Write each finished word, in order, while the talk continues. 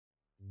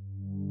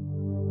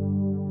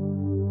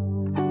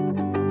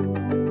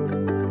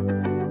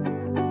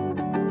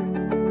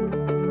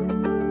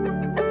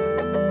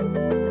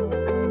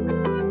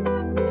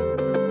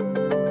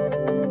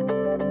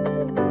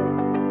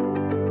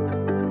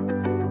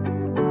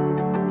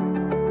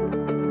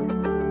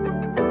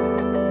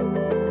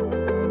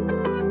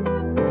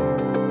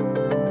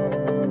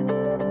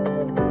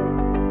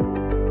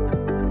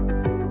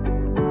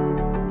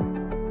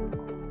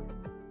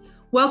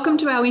Welcome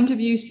to our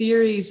interview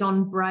series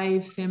on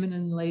brave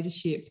feminine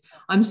leadership.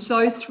 I'm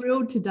so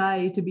thrilled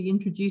today to be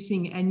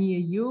introducing Anya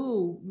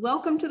Yule.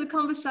 Welcome to the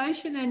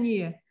conversation,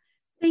 Anya.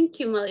 Thank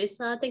you,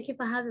 Melissa. Thank you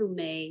for having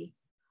me.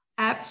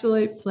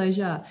 Absolute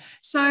pleasure.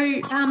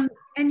 So,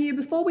 Anya,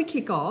 before we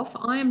kick off,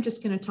 I am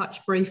just going to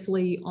touch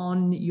briefly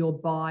on your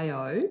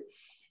bio.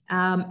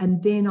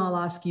 And then I'll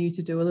ask you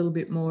to do a little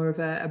bit more of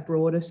a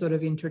broader sort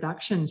of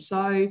introduction.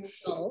 So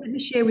let me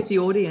share with the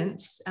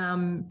audience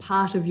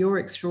part of your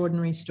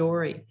extraordinary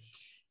story.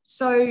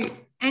 So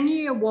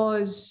Anya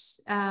was,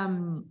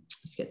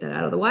 let's get that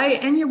out of the way.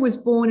 Anya was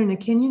born in a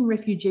Kenyan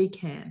refugee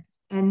camp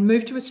and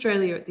moved to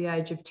Australia at the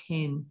age of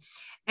 10.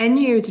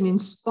 Anya is an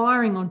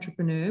inspiring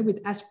entrepreneur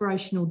with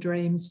aspirational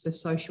dreams for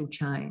social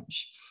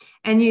change.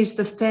 Anya is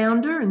the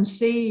founder and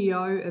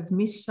CEO of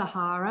Miss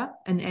Sahara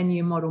and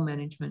Anya Model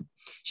Management.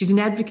 She's an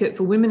advocate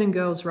for women and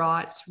girls'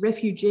 rights,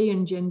 refugee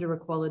and gender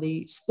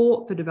equality,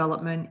 sport for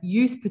development,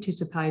 youth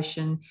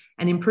participation,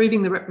 and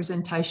improving the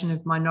representation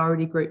of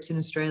minority groups in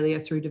Australia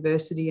through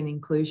diversity and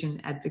inclusion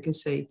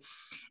advocacy.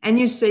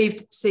 Anya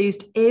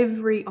seized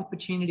every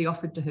opportunity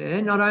offered to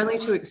her, not only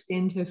to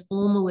extend her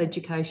formal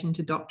education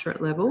to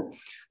doctorate level,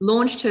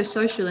 launched her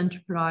social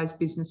enterprise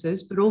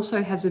businesses, but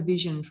also has a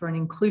vision for an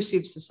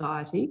inclusive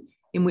society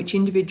in which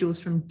individuals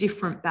from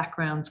different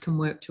backgrounds can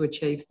work to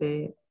achieve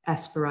their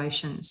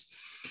aspirations.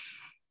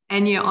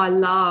 Anya, I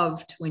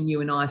loved when you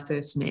and I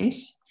first met,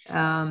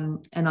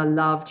 and I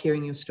loved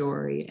hearing your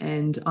story,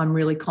 and I'm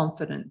really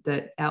confident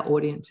that our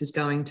audience is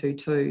going to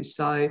too.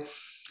 So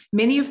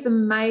many of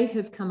them may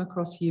have come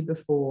across you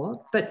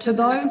before, but to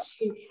those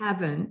who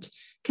haven't,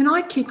 can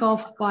I kick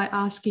off by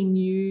asking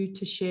you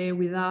to share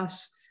with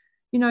us,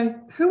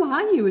 who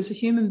are you as a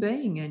human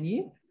being,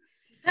 Anya?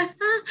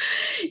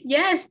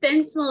 Yes,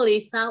 thanks,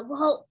 Melissa.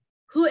 Well,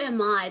 who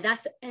am I?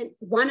 That's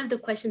one of the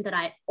questions that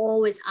I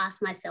always ask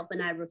myself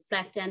when I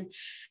reflect. And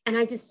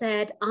I just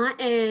said, I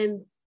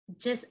am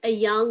just a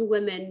young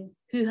woman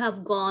who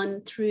have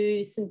gone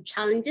through some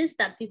challenges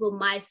that people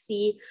might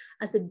see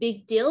as a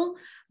big deal,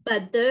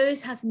 but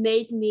those have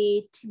made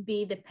me to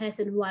be the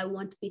person who I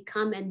want to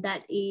become, and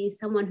that is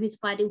someone who's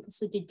fighting for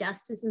social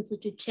justice and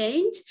social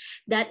change.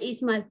 That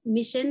is my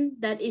mission,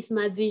 that is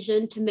my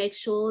vision, to make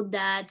sure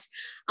that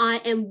I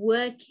am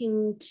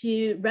working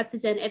to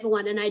represent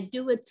everyone, and I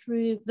do it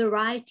through a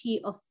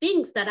variety of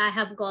things that I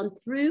have gone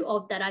through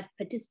or that I've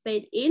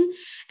participated in.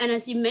 And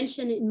as you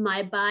mentioned in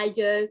my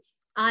bio,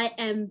 I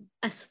am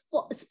a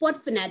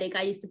sport fanatic.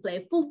 I used to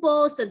play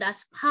football, so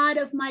that's part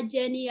of my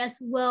journey as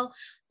well.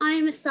 I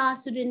am a South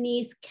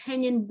Sudanese,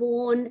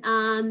 Kenyan-born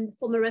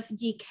from a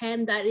refugee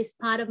camp. That is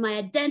part of my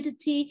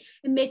identity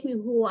and make me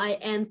who I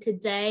am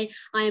today.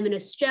 I am an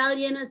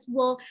Australian as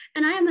well,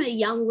 and I am a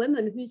young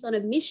woman who's on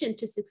a mission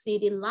to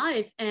succeed in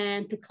life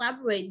and to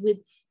collaborate with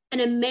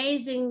an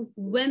amazing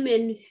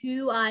women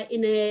who are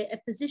in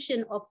a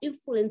position of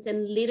influence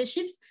and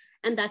leaderships,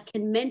 and that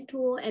can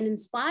mentor and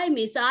inspire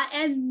me. So I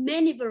am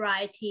many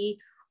variety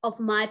of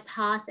my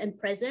past and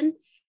present,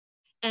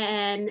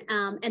 and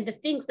the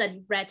things that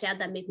you've read out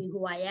that make me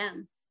who I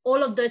am.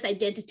 All of those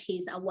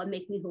identities are what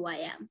make me who I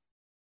am.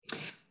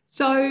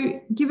 So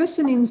give us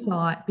an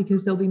insight,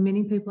 because there'll be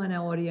many people in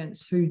our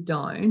audience who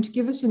don't.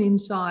 Give us an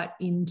insight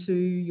into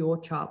your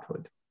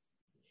childhood.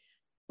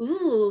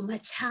 Ooh, my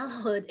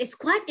childhood. It's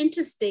quite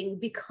interesting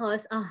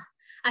because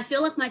I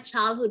feel like my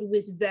childhood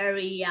was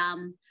very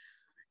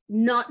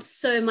not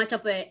so much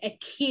of a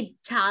kid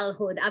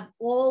childhood. I've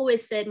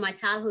always said my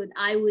childhood,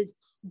 I was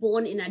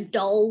born in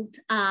adult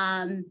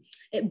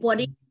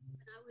body.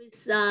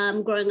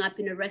 Growing up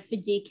in a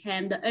refugee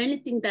camp, the only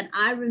thing that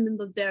I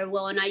remember very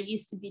well, and I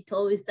used to be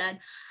told, is that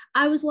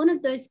I was one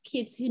of those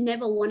kids who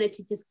never wanted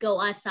to just go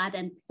outside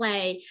and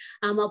play.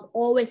 I've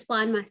always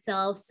found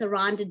myself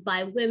surrounded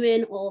by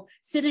women or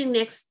sitting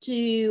next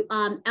to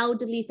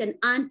elderlies and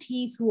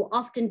aunties who will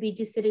often be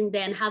just sitting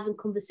there and having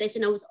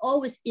conversation. I was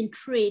always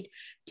intrigued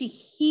to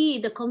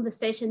hear the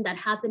conversation that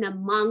happened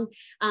among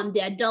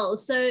the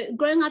adults. So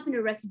growing up in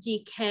a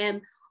refugee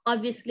camp,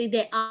 obviously,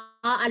 there are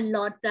a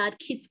lot that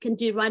kids can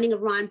do running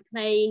around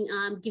playing,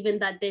 given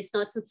that there's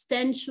not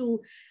substantial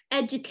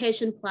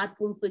education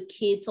platform for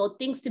kids or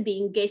things to be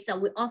engaged that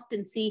we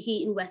often see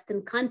here in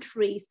Western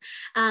countries.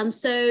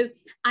 So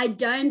I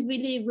don't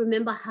really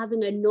remember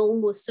having a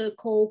normal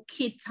so-called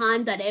kid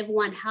time that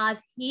everyone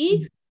have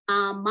here.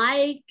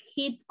 My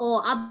kids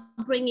or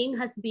upbringing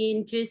has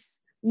been just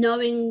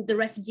knowing the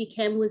refugee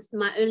camp was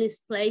my only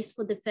place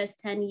for the first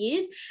 10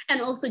 years.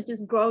 And also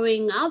just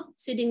growing up,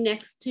 sitting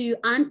next to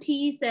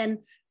aunties and,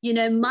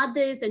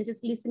 mothers and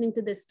just listening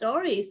to the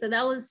stories. So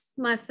that's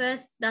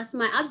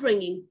my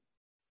upbringing.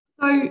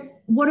 So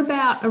what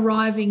about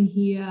arriving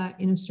here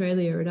in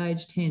Australia at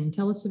age 10?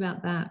 Tell us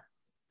about that.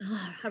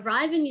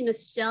 Arriving in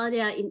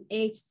Australia in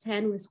age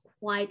 10 was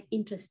quite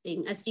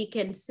interesting. As you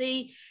can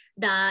see,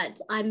 that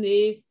I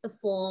moved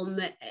from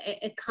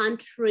a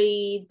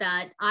country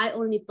that I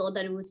only thought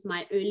that it was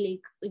my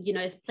only,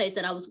 place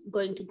that I was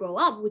going to grow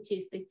up, which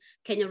is the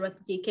Kenyan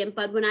refugee camp.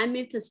 But when I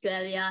moved to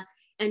Australia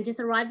and just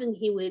arriving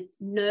here with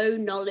no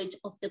knowledge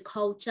of the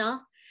culture,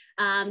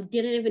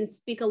 didn't even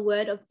speak a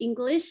word of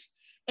English,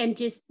 and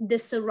just the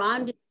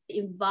surrounding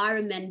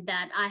environment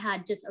that I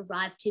had just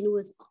arrived in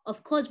was,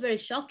 of course, very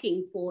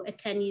shocking for a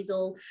 10 years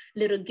old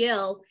little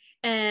girl.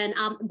 And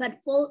but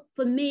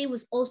for me, it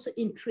was also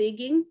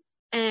intriguing,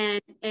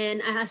 and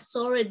I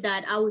saw it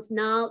that I was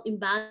now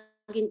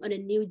embarking on a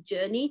new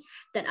journey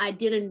that I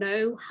didn't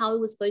know how it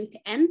was going to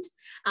end.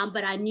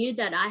 But I knew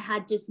that I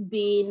had just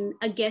been,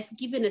 I guess,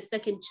 given a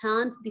second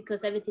chance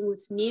because everything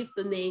was new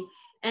for me.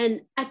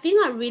 And I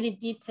think I really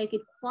did take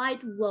it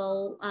quite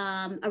well,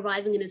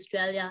 arriving in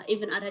Australia,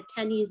 even at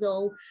 10 years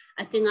old.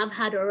 I think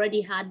I've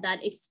already had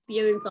that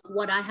experience of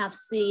what I have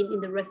seen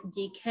in the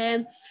refugee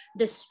camp,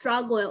 the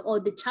struggle or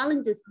the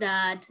challenges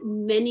that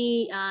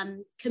many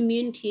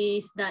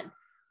communities that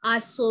I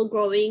saw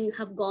growing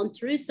have gone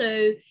through.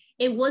 So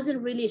it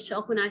wasn't really a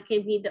shock when I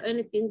came here. The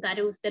only thing that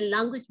it was the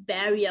language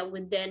barrier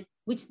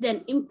which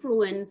then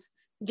influenced,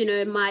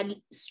 my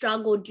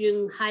struggle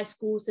during high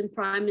schools and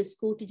primary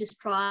school to just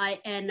try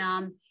and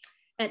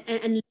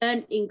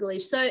learn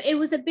English. So it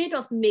was a bit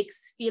of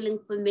mixed feeling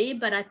for me,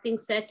 but I think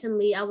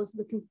certainly I was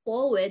looking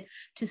forward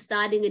to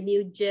starting a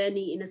new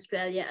journey in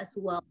Australia as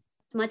well.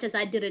 As much as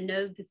I didn't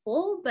know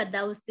before, but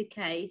that was the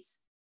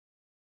case.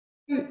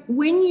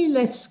 When you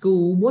left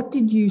school, what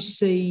did you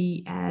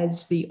see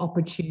as the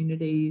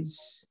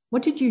opportunities?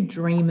 What did you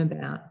dream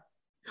about?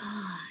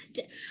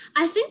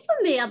 I think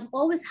for me, I've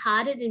always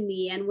had it in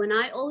me. And when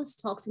I always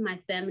talk to my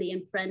family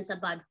and friends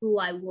about who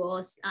I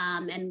was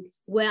and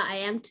where I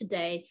am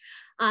today,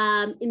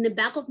 in the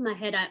back of my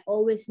head, I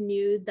always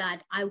knew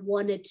that I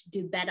wanted to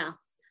do better,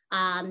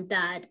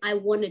 that I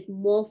wanted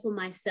more for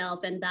myself,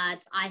 and that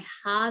I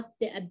have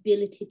the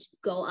ability to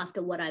go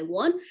after what I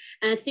want.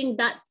 And I think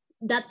that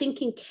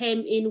thinking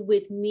came in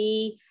with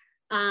me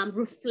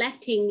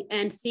reflecting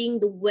and seeing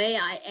the way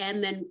I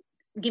am, and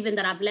given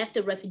that I've left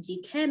the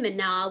refugee camp and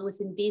now I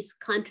was in this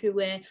country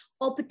where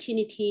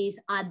opportunities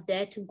are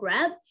there to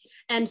grab.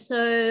 And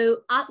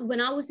so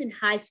when I was in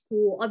high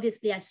school,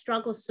 obviously I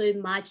struggled so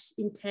much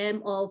in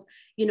terms of,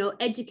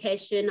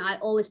 education. I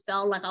always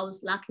felt like I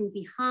was lacking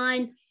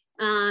behind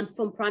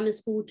from primary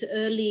school to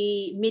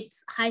early mid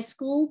high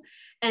school.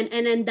 And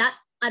then that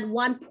at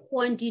one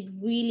point it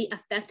really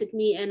affected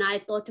me, and I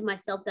thought to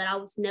myself that I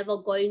was never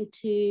going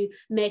to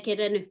make it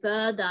any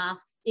further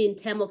in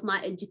terms of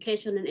my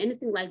education and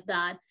anything like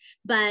that.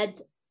 But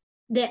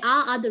there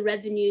are other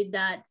revenue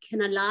that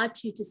can allow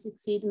you to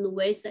succeed in the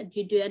ways that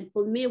you do. And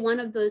for me, one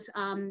of those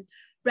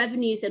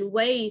revenues and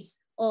ways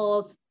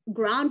of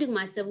grounding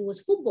myself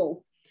was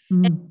football.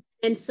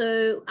 And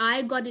so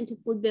I got into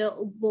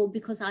football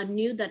because I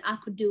knew that I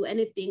could do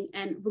anything.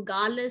 And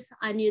regardless,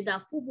 I knew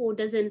that football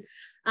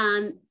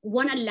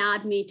won't allow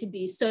me to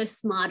be so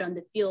smart on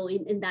the field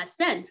in that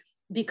sense,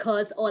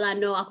 because all I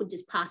know, I could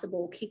just pass a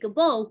ball, kick a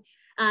ball.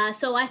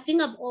 So I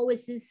think I've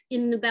always just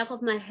in the back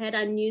of my head,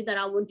 I knew that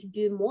I want to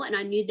do more, and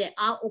I knew there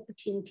are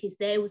opportunities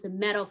there. It was a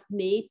matter of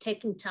me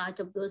taking charge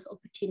of those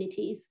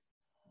opportunities.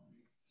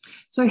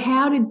 So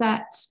how did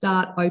that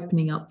start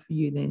opening up for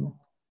you then?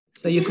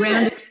 So you're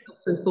grounded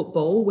through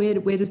football.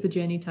 Where does the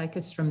journey take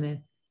us from there?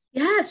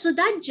 Yeah, so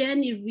that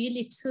journey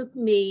really took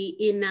me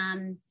in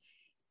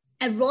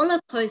a roller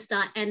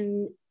coaster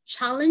and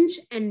challenge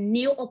and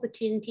new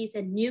opportunities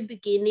and new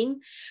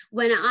beginning.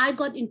 When I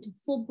got into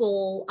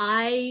football,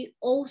 I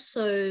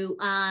also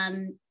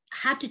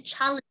had to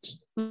challenge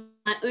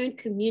my own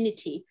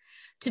community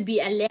to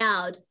be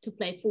allowed to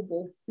play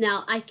football.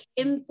 Now, I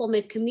came from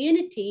a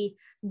community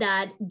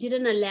that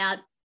didn't allow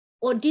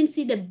or didn't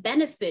see the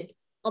benefit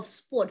of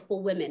sport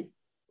for women.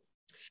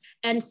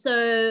 And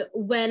so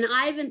when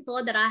I even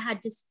thought that I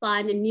had just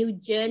find a new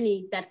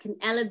journey that can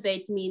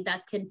elevate me,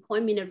 that can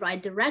point me in the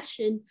right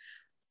direction,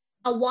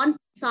 on one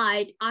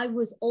side, I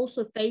was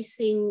also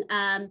facing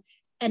a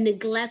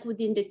neglect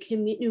within the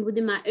community,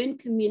 within my own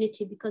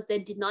community, because they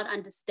did not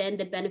understand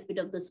the benefit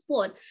of the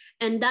sport.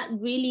 And that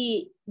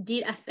really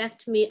did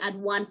affect me at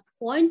one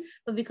point,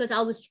 but because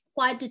I was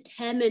quite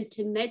determined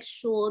to make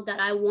sure that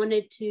I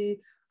want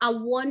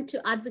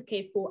to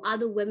advocate for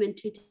other women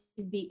to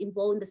be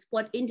involved in the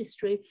sport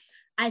industry,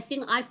 I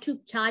think I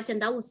took charge,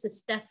 and that was the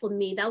step for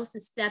me. That was a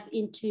step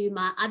into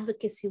my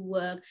advocacy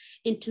work,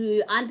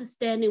 into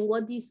understanding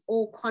what this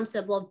whole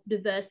concept of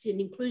diversity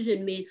and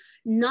inclusion mean,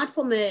 not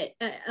from a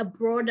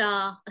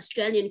broader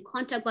Australian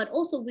context, but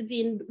also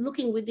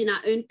looking within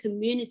our own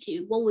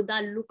community. What would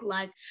that look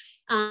like?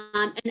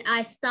 And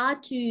I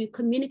start to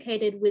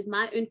communicate it with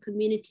my own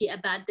community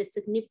about the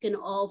significance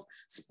of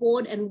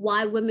sport and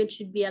why women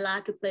should be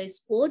allowed to play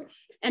sport.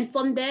 And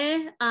from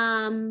there,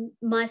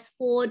 my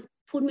sport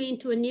put me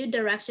into a new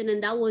direction,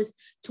 and that was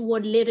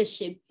toward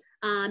leadership,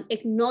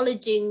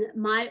 acknowledging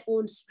my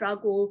own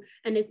struggle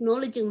and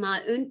acknowledging my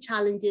own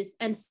challenges,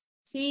 and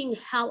seeing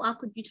how I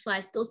could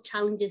utilize those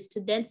challenges to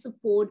then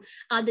support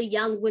other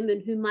young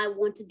women who might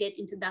want to get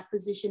into that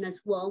position as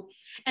well.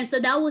 And so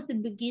that was the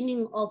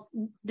beginning of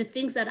the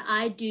things that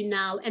I do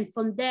now. And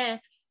from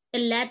there, it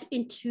led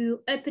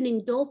into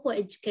opening door for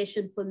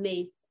education for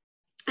me.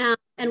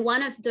 And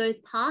one of those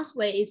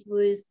pathways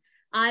was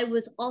I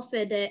was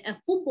offered a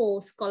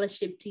football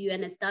scholarship to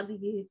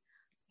UNSW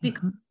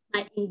because of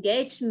my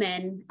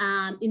engagement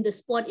in the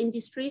sport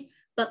industry,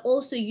 but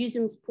also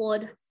using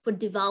sport for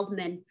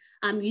development,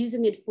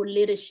 using it for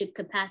leadership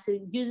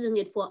capacity, using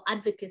it for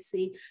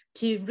advocacy,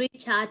 to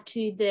reach out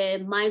to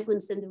the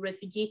migrants and the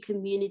refugee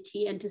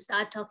community and to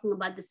start talking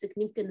about the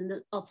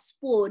significance of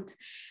sport.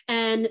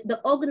 And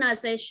the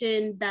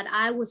organization that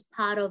I was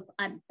part of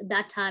at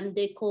that time,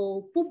 they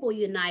call Football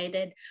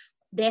United.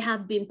 They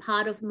have been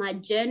part of my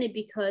journey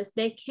because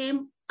they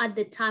came at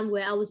the time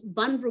where I was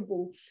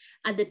vulnerable,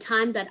 at the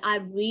time that I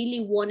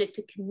really wanted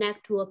to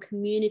connect to a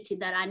community,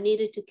 that I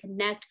needed to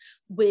connect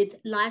with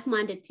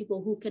like-minded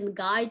people who can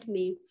guide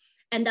me.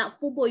 And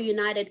that Football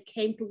United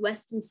came to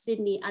Western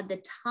Sydney at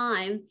the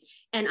time,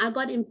 and I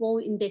got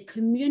involved in the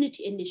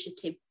community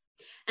initiative.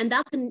 And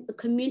that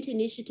community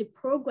initiative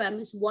program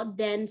is what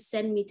then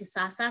sent me to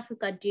South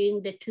Africa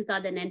during the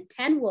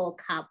 2010 World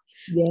Cup.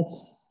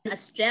 Yes.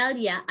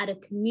 Australia at a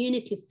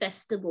community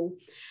festival.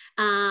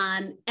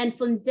 And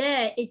from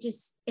there,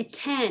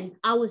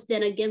 I was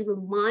then again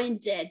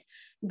reminded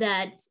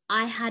that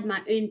I had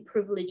my own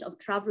privilege of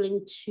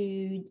traveling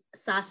to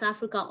South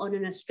Africa on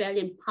an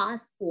Australian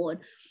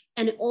passport.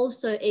 And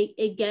also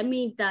it gave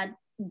me that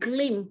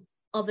glimpse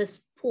of a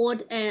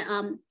sport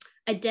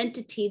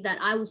identity that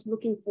I was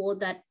looking for,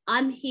 that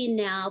I'm here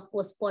now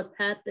for sport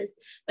purpose.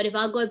 But if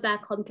I go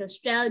back home to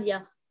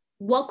Australia,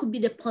 what could be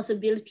the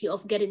possibility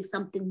of getting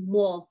something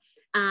more?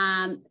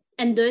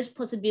 And those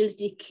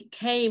possibilities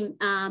came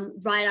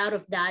right out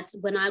of that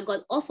when I got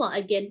offered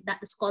again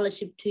that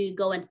scholarship to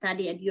go and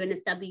study at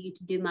UNSW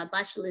to do my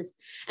bachelor's.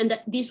 And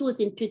this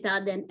was in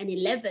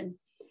 2011.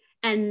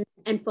 And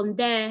from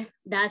there,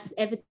 that's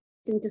everything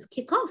just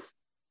kick off.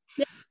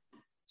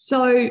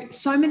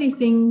 So many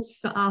things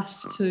for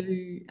us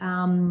to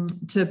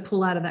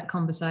pull out of that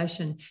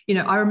conversation. You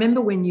know, I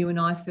remember when you and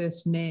I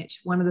first met,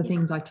 one of the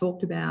things I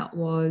talked about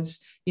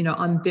was, you know,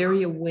 I'm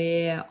very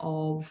aware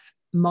of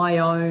my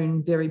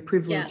own very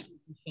privileged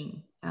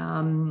position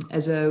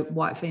as a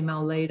white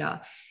female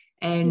leader,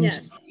 and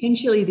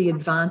potentially the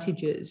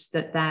advantages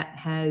that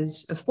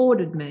has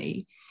afforded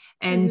me.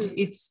 And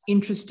it's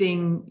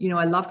interesting, you know,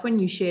 I loved when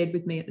you shared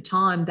with me at the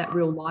time that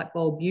real light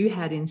bulb you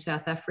had in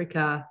South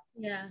Africa.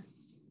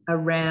 Yes.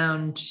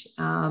 Around,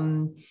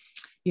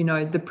 you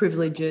know, the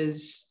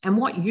privileges and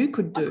what you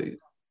could do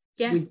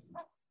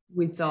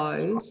with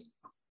those.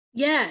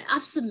 Yeah,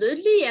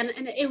 absolutely. And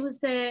it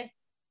was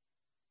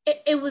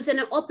an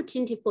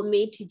opportunity for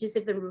me to just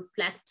even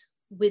reflect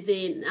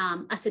within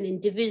as an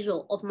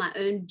individual of my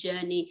own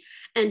journey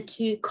and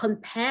to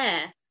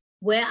compare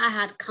where I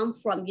had come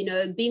from, you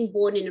know, being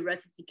born in a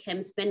refugee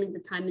camp, spending the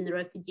time in the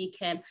refugee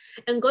camp,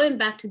 and going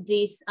back to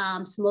this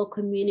small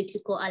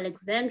community called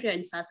Alexandria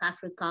in South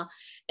Africa.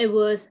 It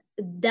was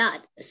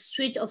that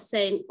switch of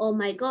saying, oh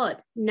my God,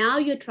 now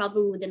you're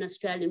traveling with an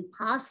Australian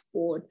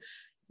passport.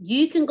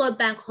 You can go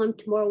back home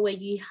tomorrow where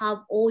you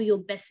have all your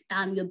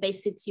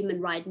basic human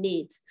right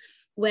needs,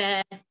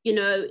 where, you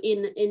know,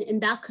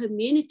 in that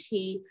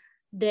community,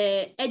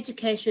 the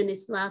education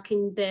is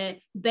lacking, the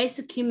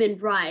basic human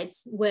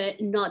rights were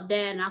not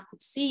there, and I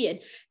could see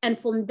it.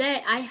 And from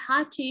there, I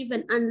had to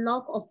even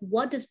unlock of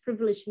what does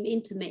privilege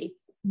mean to me.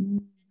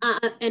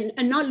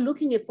 And not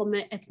looking at it from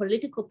a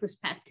political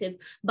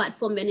perspective, but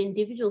from an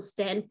individual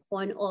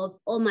standpoint of,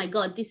 oh my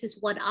God, this is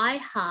what I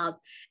have.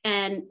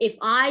 And if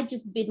I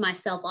just beat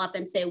myself up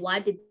and say,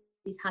 why did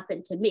this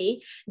happen to me,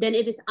 then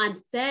it is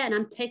unfair, and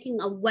I'm taking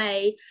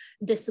away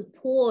the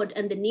support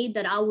and the need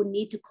that I would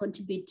need to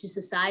contribute to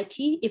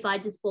society if I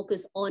just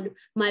focus on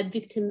my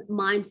victim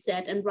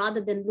mindset, and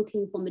rather than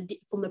looking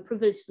from a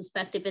privileged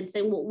perspective and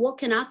saying, well, what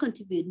can I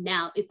contribute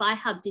now? If I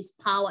have this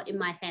power in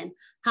my hand,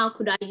 how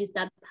could I use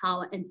that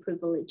power and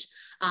privilege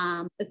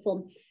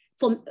from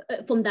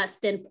that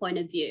standpoint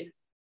of view?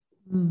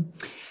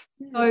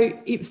 So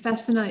it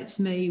fascinates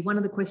me. One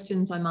of the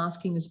questions I'm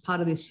asking as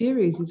part of this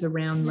series is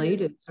around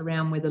leaders,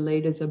 around whether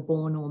leaders are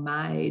born or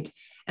made.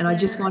 And I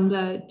just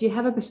wonder, do you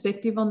have a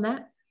perspective on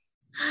that?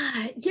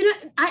 You know,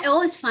 I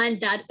always find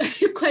that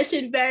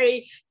question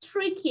very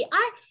tricky.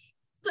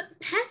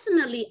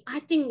 Personally, I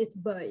think it's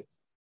both.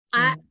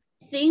 I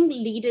think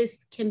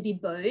leaders can be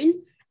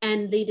born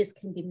and leaders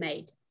can be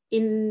made.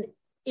 In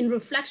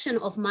reflection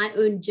of my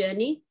own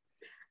journey,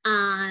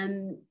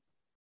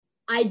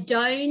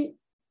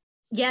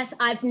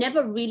 I've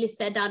never really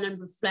sat down and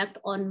reflect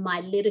on my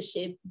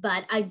leadership,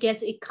 but I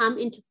guess it come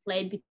into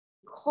play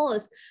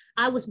because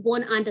I was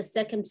born under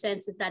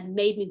circumstances that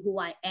made me who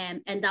I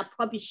am, and that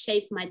probably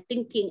shaped my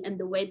thinking and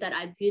the way that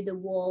I view the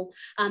world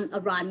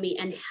around me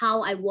and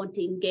how I want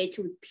to engage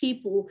with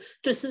people.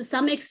 To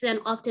some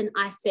extent, often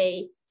I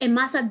say, it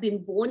must have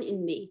been born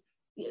in me,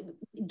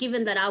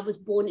 given that I was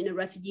born in a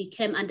refugee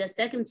camp under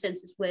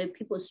circumstances where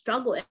people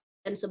struggle.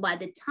 And so by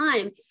the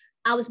time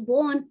I was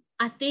born,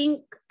 I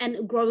think,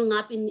 and growing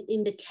up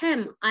in the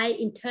camp, I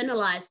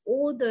internalized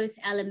all those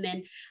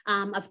elements.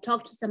 I've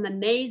talked to some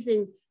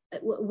amazing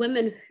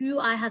women who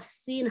I have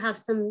seen have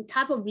some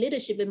type of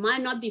leadership. It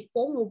might not be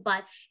formal,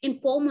 but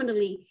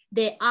informally,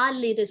 they are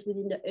leaders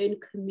within their own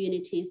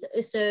communities.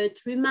 So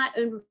through my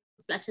own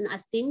reflection, I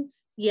think,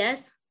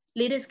 yes,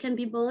 leaders can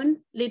be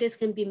born, leaders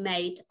can be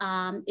made.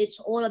 It's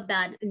all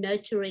about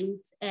nurturing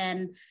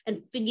and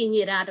figuring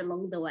it out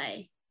along the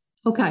way.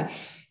 Okay,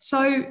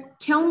 so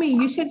tell me,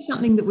 you said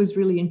something that was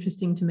really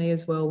interesting to me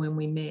as well when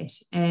we met,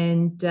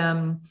 and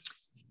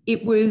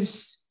it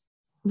was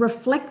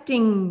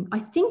reflecting, I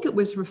think it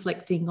was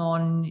reflecting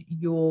on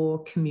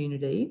your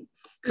community.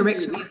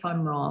 Correct me if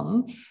I'm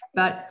wrong,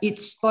 but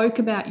it spoke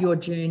about your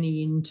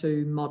journey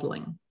into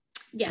modelling.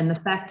 Yes. And the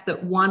fact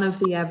that one of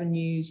the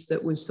avenues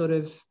that was sort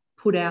of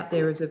put out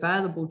there as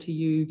available to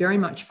you very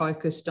much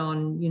focused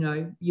on, you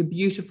know, you're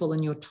beautiful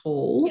and you're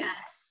tall.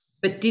 Yes.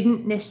 But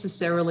didn't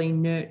necessarily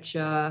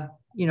nurture,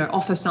 you know,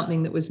 offer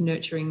something that was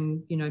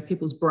nurturing, you know,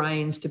 people's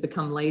brains to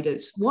become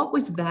leaders. What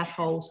was that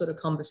whole sort of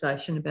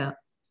conversation about?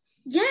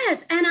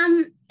 Yes,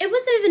 and it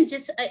wasn't even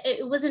just,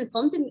 it was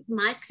informed in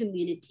my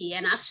community.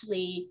 And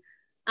actually,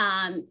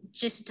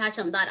 just to touch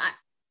on that,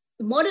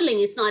 modeling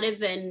is not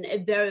even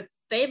very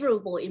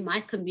favorable in my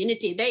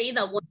community. They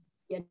either want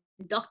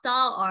doctor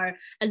or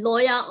a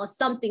lawyer or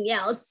something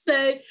else.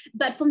 So,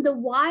 but from the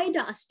wider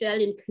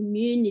Australian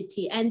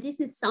community, and this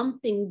is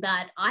something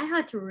that I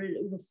had to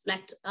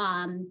reflect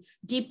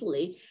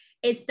deeply,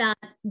 is that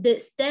the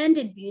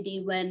standard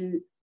beauty,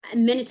 when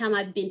many times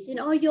I've been seen,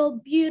 oh, you're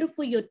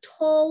beautiful, you're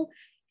tall.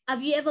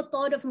 Have you ever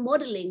thought of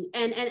modeling?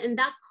 And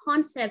that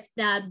concept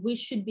that we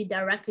should be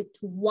directed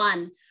to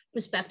one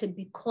perspective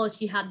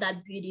because you have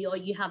that beauty or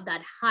you have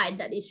that height,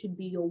 that it should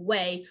be your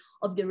way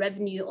of your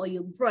revenue or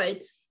your growth.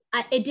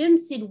 It didn't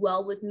sit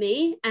well with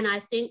me. And I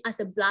think as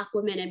a Black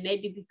woman, and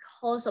maybe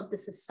because of the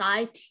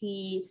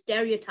society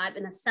stereotype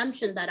and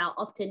assumption that are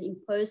often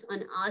imposed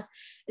on us,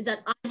 is that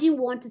I didn't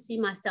want to see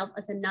myself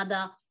as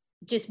another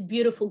just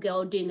beautiful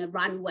girl doing a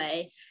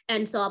runway.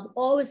 And so I've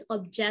always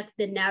object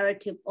the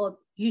narrative of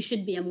you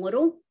should be a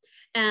model.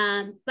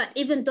 But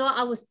even though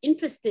I was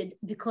interested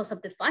because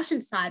of the fashion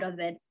side of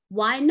it,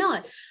 why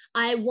not?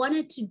 I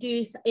wanted to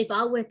do, if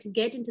I were to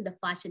get into the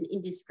fashion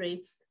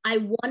industry, I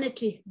wanted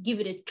to give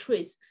it a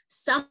twist,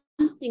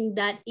 something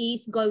that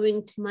is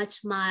going to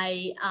match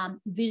my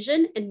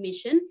vision and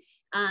mission,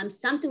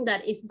 something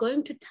that is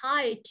going to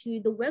tie to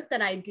the work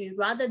that I do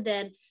rather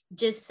than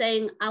just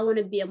saying, I want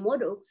to be a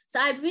model. So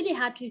I really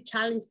had to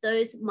challenge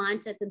those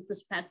mindsets and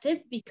perspective,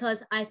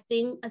 because I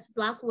think as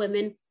Black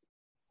women,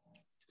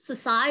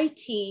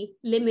 society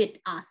limit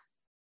us.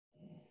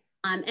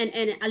 And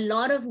a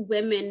lot of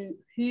women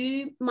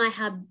who might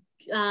have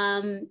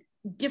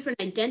different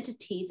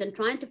identities and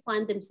trying to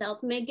find themselves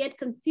may get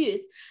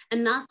confused.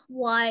 And that's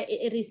why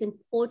it is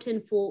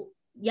important for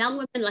young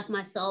women like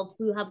myself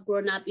who have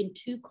grown up in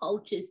two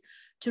cultures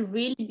to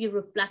really be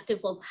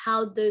reflective of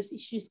how those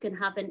issues can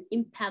have an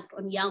impact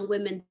on young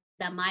women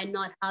that might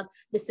not have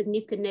the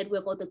significant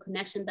network or the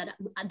connection that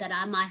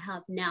I might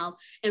have now,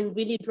 and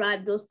really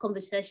drive those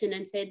conversations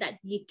and say that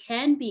you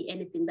can be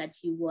anything that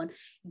you want.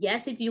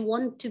 Yes, if you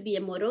want to be a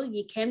model,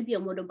 you can be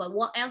a model, but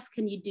what else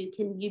can you do?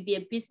 Can you be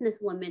a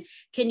businesswoman?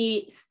 Can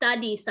you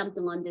study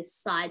something on this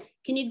side?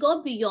 Can you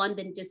go beyond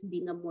than just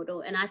being a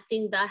model? And I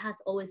think that has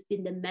always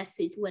been the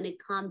message when it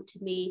comes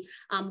to me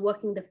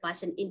working the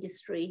fashion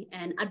industry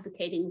and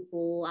advocating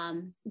for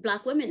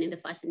Black women in the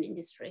fashion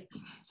industry.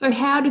 So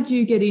how did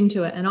you get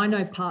into it? And I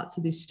know parts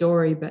of this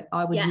story, but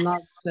I would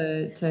love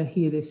to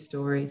hear this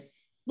story.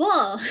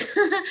 Well,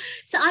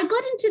 so I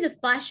got into the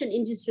fashion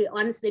industry,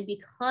 honestly,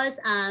 because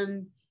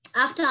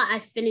after I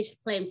finished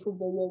playing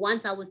football, well,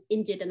 once I was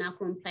injured and I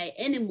couldn't play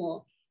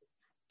anymore,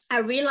 I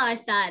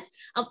realized that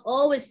I've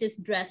always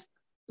just dressed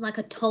like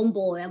a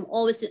tomboy. I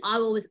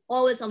was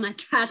always on my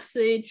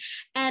tracksuit.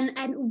 And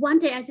one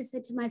day I just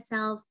said to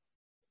myself,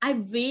 I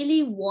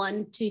really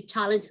want to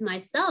challenge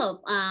myself.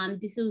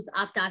 This was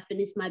after I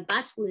finished my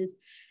bachelor's.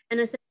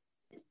 And I said,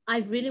 I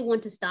really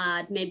want to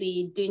start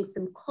maybe doing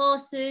some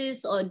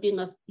courses or doing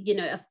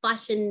a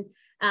fashion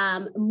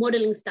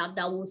modeling stuff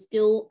that will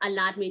still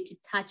allow me to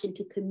touch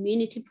into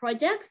community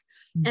projects.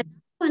 Mm-hmm. And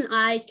when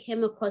I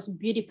came across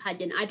beauty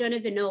pageant, I don't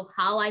even know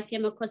how I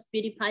came across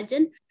beauty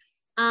pageant.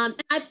 And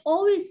I've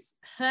always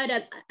heard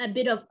a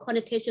bit of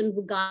connotation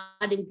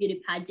regarding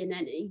beauty pageant,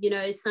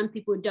 and some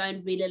people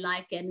don't really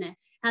like it, and it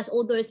has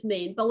all those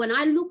mean. But when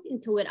I looked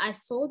into it, I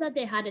saw that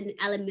they had an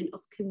element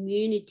of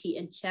community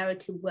and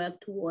charity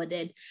work toward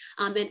it,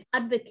 and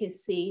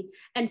advocacy.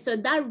 And so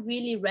that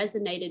really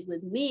resonated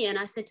with me. And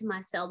I said to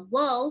myself,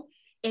 well,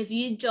 if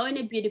you join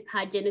a beauty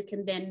pageant,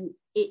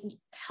 it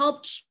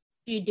helps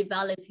you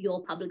develop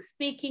your public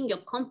speaking, your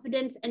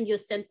confidence, and your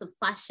sense of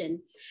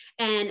fashion.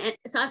 And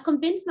so I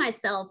convinced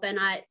myself, and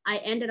I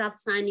ended up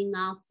signing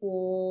up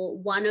for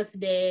one of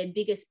the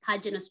biggest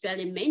pageant,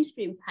 Australian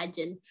mainstream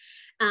pageant.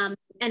 And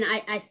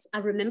I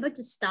remember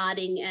just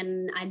starting,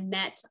 and I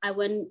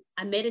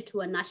made it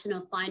to a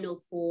national final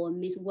for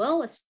Miss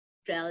World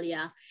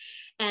Australia.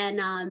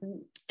 And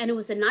it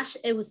was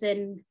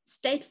a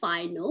state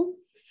final.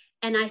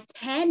 And I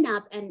turned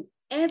up, and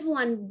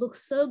everyone looked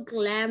so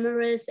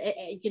glamorous,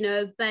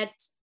 but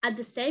at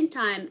the same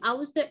time, I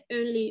was the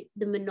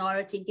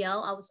minority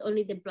girl. I was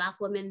only the Black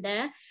woman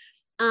there.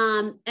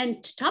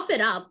 And to top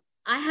it up,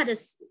 I had a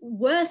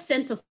worse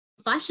sense of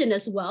fashion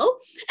as well.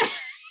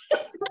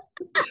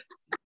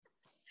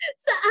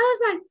 So I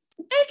was like,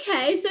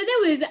 okay, so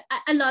there was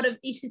a lot of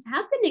issues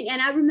happening.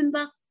 And I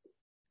remember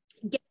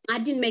I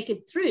didn't make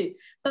it through.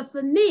 But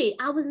for me,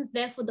 I wasn't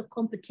there for the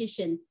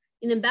competition.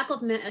 In the back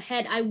of my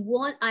head, I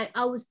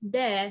was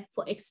there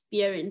for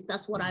experience.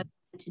 That's what I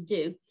wanted to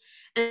do.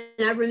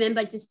 And I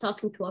remember just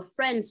talking to a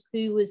friend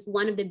who was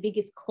one of the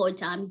biggest coach.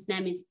 His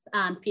name is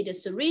Peter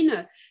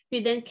Serino,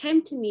 who then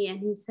came to me and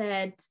he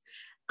said,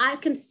 I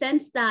can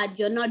sense that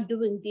you're not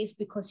doing this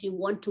because you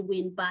want to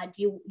win, but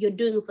you're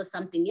doing it for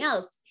something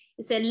else.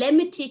 He said, let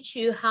me teach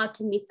you how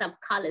to mix up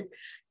colors.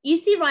 You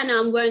see right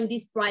now I'm wearing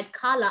this bright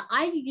color.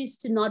 I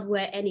used to not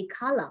wear any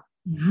color.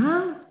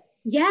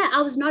 Yeah,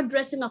 I was not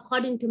dressing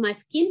according to my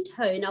skin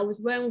tone. I was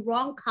wearing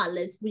wrong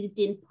colors, which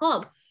didn't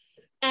pop.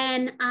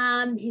 And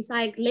he's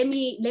like, let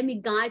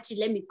me guide you,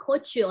 let me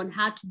coach you on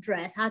how to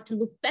dress, how to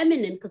look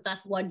feminine, because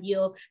that's what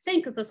you're saying,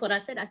 because that's what I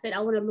said. I said,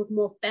 I want to look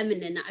more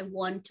feminine. I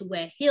want to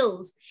wear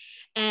heels.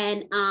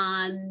 And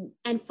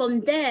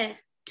from there,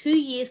 2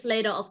 years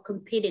later of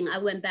competing, I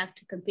went back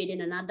to compete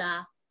in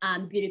another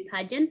beauty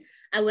pageant.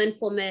 I went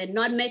from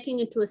not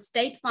making it to a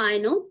state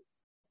final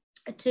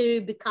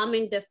to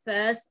becoming the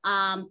first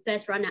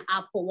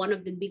runner-up for one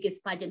of the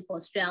biggest pageants for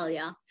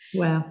Australia.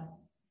 Wow.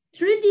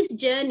 Through this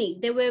journey,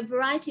 there were a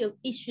variety of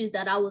issues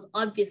that I was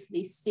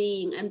obviously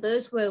seeing, and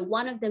those were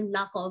one of them,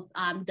 lack of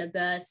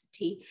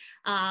diversity,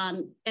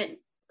 and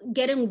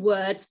getting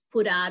words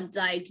put out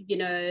like,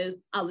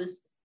 I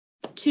was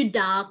too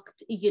dark,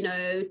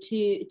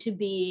 to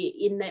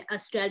be in the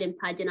Australian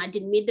pageant. I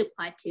didn't meet the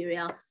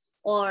criteria,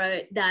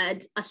 or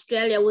that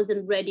Australia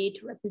wasn't ready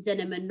to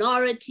represent a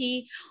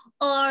minority,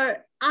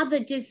 or other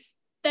just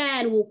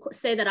fan will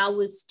say that I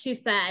was too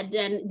fat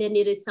and they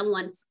needed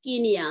someone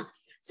skinnier.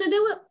 So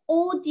there were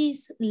all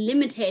these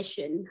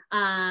limitations.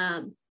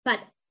 But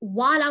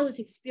while I was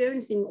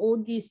experiencing all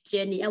this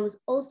journey, I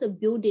was also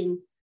building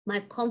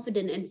my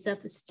confidence and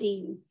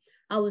self-esteem.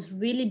 I was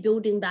really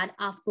building that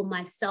up for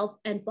myself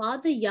and for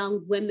other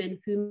young women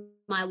who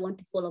might want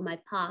to follow my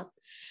path.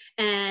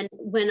 And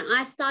when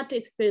I start to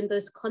experience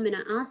those comments,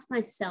 I ask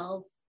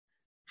myself,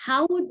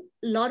 how would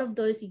a lot of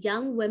those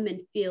young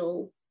women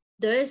feel?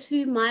 Those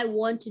who might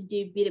want to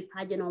do beauty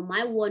pageant or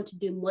might want to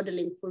do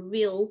modeling for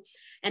real,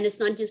 and it's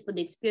not just for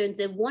the experience,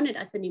 they want it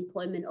as an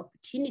employment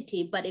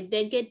opportunity, but if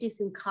they get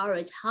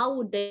disencouraged, how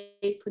would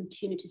they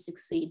continue to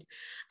succeed?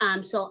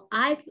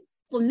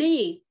 For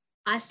me,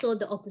 I saw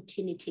the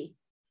opportunity,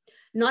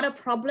 not a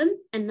problem.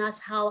 And that's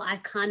how I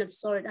kind of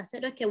saw it. I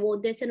said, okay, well,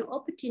 there's an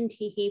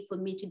opportunity here for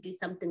me to do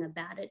something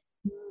about it.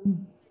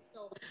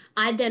 So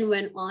I then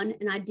went on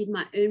and I did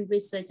my own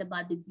research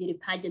about the beauty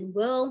pageant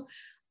world,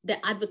 the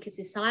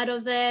advocacy side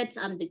of it,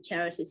 the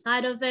charity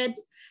side of it.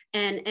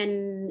 And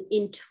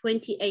in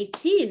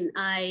 2019,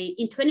 I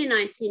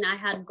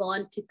had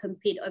gone to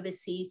compete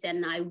overseas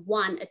and I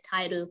won a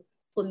title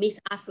for Miss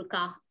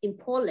Africa in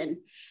Poland,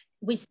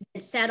 which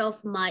set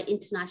off my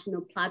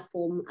international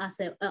platform as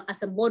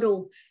a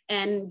model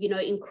and,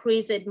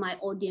 increased my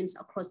audience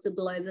across the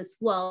globe as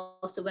well.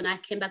 So when I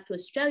came back to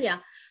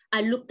Australia,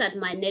 I looked at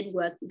my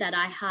network that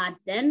I had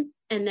then.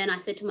 And then I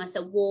said to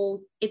myself,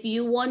 well, if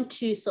you want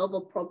to solve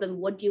a problem,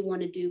 what do you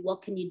want to do?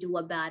 What can you do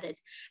about it?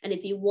 And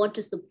if you want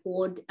to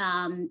support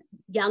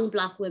young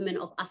Black women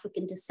of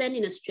African descent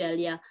in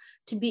Australia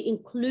to be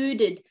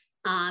included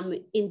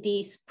in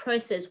this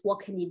process, what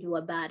can you do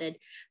about it?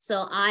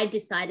 So I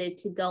decided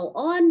to go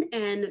on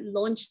and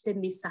launch the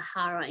Miss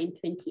Sahara in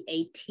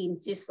 2018,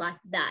 just like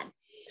that.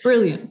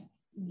 Brilliant.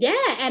 Yeah,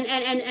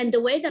 and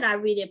the way that I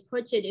really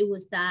approached it, it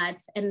was that,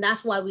 and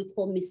that's why we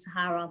call Miss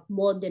Sahara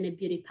more than a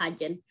beauty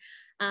pageant,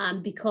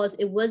 because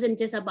it wasn't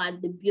just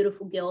about the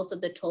beautiful girls or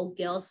the tall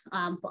girls.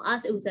 For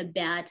us, it was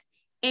about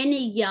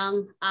any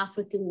young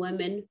African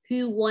women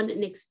who want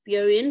an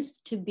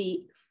experience to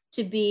be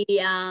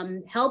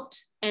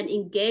helped and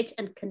engage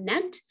and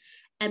connect,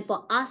 and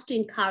for us to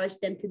encourage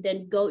them to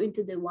then go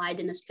into the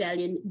wider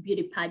Australian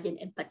beauty pageant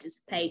and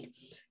participate.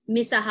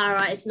 Miss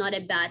Sahara is not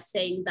about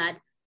saying that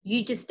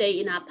you just stay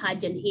in our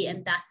pageant here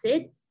and that's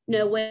it.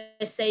 No, we're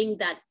saying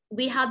that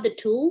we have the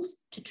tools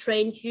to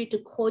train you, to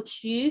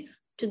coach you,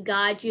 to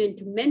guide you, and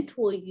to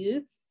mentor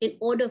you in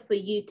order for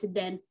you to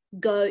then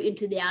go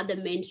into the other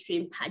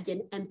mainstream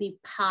pageant and be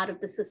part of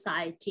the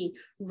society,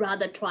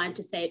 rather trying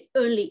to say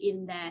only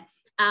in there.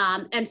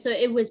 And so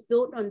it was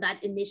built on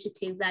that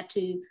initiative, that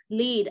to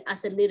lead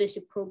as a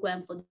leadership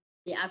program for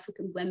the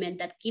African women,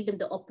 that give them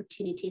the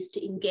opportunities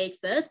to engage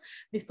first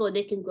before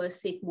they can go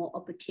seek more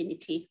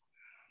opportunity.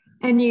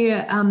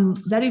 And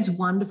that is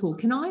wonderful.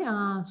 Can I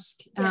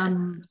ask, Yes.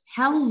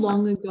 How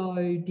long ago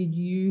did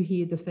you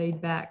hear the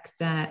feedback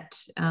that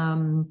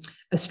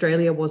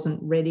Australia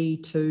wasn't ready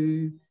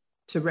to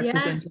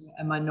represent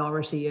a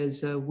minority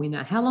as a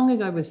winner? How long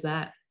ago was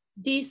that?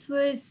 This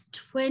was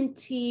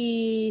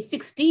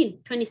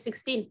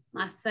 2016,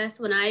 my first,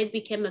 when I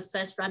became a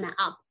first runner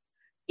up.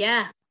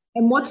 Yeah.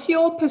 And what's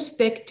your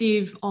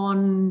perspective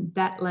on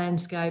that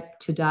landscape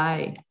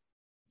today?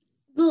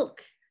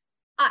 Look,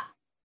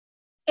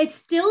 it's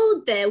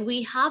still there.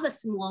 We have a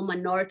small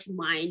minority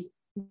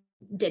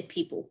minded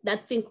people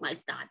that think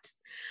like that.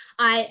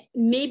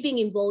 Me being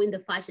involved in the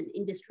fashion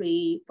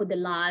industry for the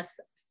last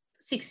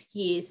 6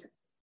 years,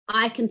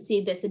 I can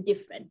see there's an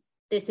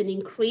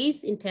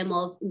increase in terms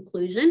of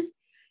inclusion.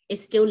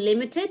 It's still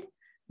limited,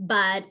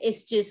 but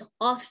it's just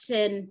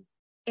often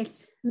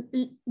it's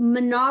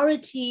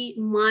minority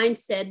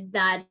mindset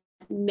that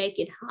make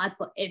it hard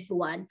for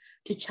everyone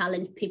to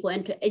challenge people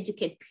and to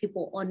educate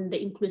people on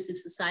the inclusive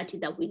society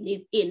that we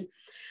live in.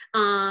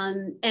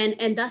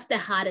 And that's the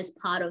hardest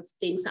part of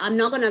things. I'm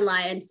not going to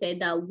lie and say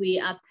that we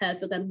are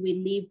perfect and we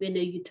live in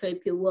a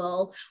utopia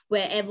world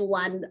where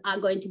everyone are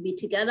going to be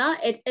together.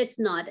 It's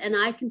not. And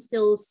I can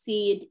still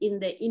see it in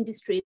the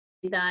industry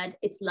that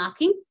it's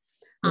lacking.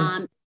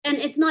 Yeah. And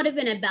it's not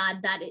even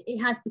about that.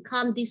 It has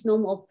become this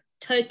norm of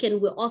token.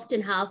 We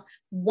often have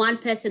one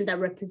person that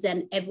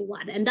represents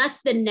everyone. And that's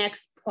the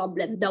next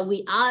problem that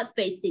we are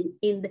facing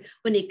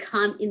when it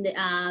comes in the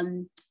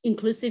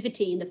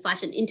inclusivity in the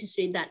fashion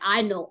industry that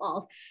I know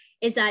of,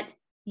 is that,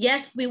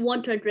 yes, we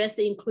want to address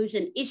the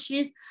inclusion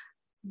issues,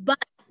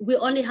 but we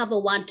only have a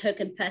one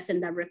token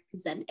person that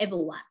represents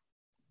everyone.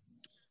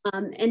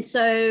 And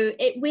so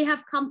we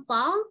have come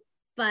far,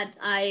 but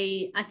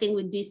I think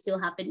we do still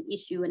have an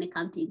issue when it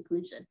comes to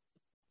inclusion.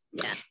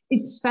 Yeah,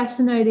 it's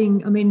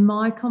fascinating. I mean,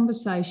 my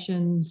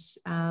conversations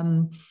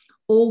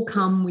all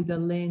come with a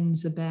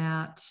lens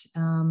about,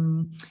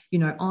 you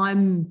know,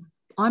 I'm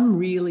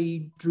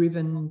really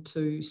driven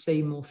to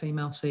see more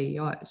female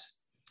CEOs.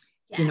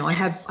 Yes. You know, I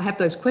have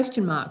those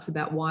question marks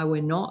about why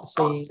we're not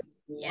seeing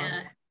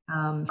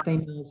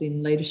females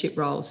in leadership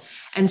roles.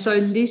 And so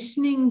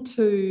listening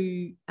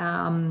to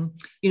the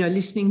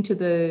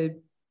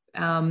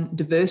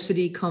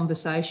diversity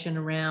conversation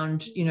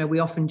around, you know, we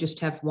often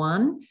just have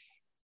one.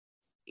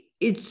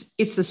 It's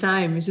the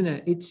same, isn't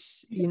it?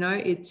 It's, you know,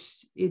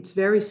 it's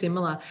very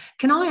similar.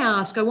 I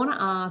want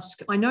to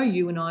ask, I know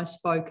you and I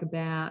spoke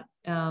about,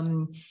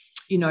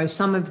 you know,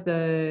 some of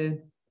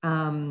the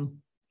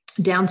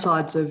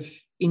downsides of,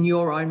 in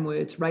your own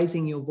words,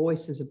 raising your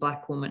voice as a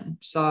Black woman.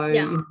 So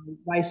you know,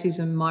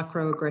 racism,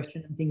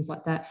 microaggression and things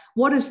like that.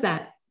 What has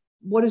that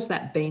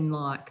been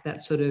like,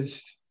 that sort of,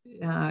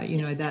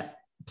 you know, that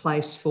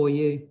place for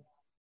you?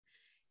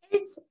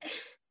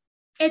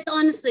 It's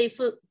honestly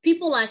for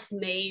people like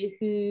me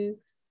who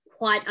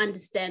quite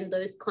understand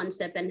those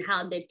concepts and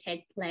how they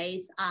take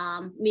place.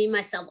 Me,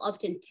 myself,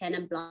 often turn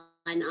a blind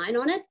eye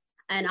on it.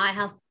 And I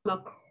have come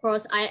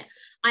across, I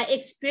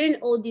experience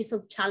all these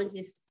of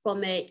challenges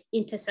from an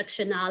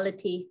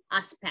intersectionality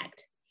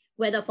aspect,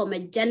 whether from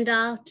a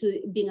gender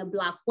to being a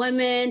Black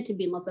woman, to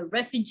being also a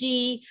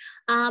refugee.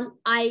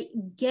 I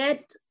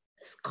get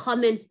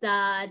comments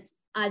that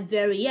are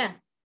very,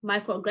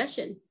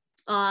 microaggression.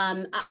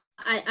 I'm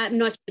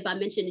not sure if I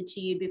mentioned it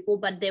to you before,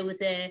 but there was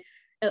an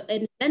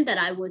event that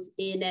I was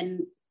in,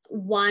 and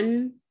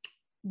one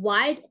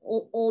white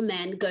old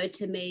man go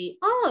to me,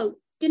 "Oh,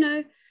 you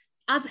know,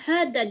 I've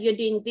heard that you're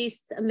doing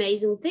these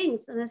amazing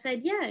things." And I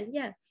said, yeah. And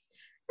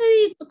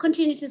he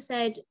continued to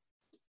say,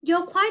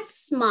 "You're quite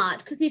smart,"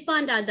 because he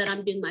found out that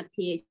I'm doing my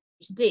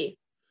PhD.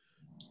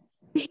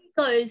 He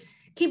goes,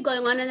 keep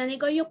going on, and then he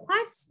goes, "You're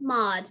quite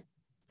smart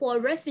for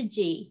a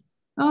refugee."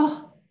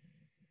 Oh.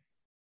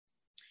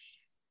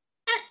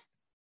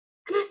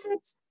 And I said,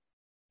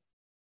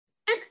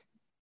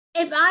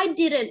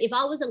 and if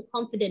I wasn't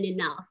confident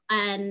enough,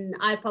 and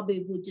I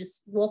probably would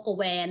just walk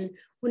away and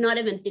would not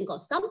even think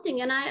of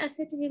something. And I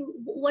said to him,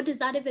 "What does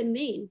that even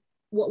mean?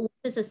 What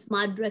does a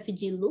smart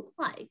refugee look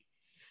like?"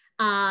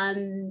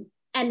 And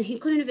he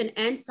couldn't even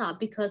answer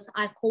because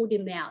I called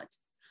him out.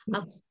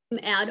 I called him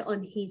out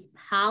on his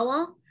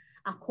power.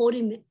 I called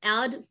him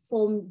out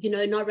from, you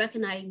know, not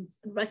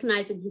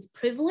recognizing his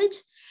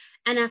privilege.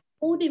 And I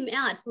called him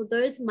out for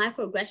those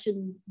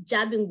microaggression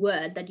jabbing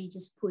word that he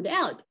just put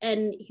out.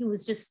 And he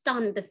was just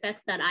stunned the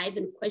fact that I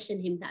even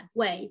questioned him that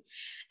way.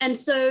 And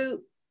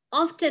so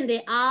often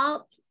there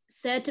are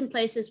certain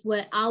places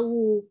where I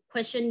will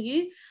question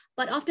you,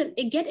 but often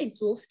it gets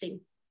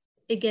exhausting.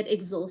 It gets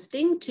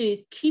exhausting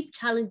to keep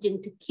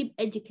challenging, to keep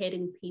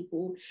educating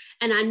people.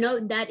 And I know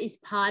that is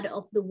part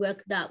of the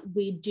work that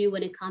we do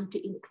when it comes to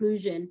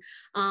inclusion.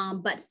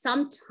 But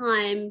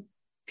sometimes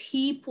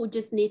people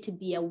just need to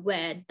be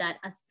aware that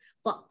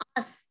for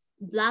us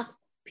Black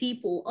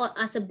people, or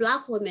as a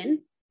Black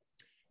woman,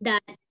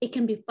 that it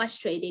can be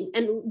frustrating.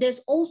 And there's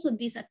also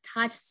this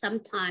attached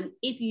sometimes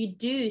if you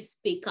do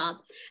speak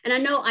up. And I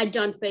know I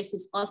don't face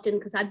this often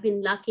because I've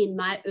been lucky in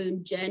my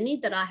own journey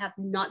that I have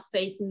not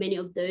faced many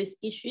of those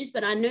issues,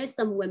 but I know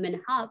some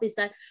women have, is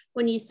that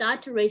when you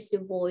start to raise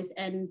your voice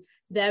and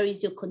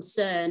raise your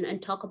concern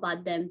and talk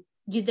about them,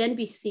 you then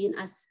be seen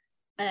as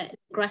an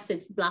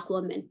aggressive Black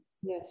woman.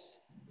 Yes.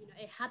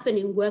 It happened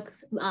in work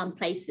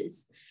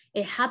places.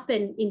 It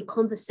happened in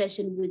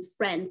conversation with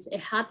friends. It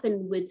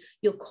happened with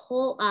your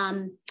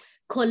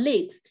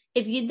colleagues.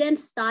 If you then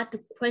start to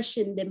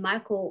question the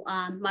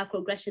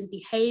microaggression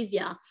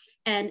behavior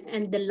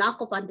and the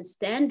lack of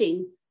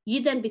understanding,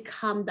 you then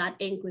become that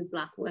angry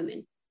Black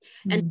woman.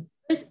 And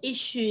those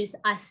issues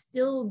are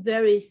still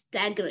very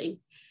staggering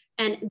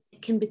and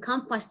can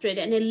become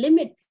frustrated, and it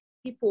limits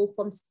people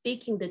from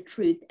speaking the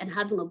truth and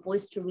having a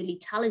voice to really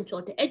challenge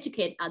or to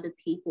educate other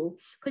people.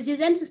 Because you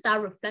then to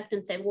start reflecting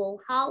and say, well,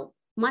 how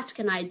much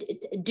can I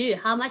do?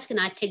 How much can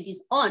I take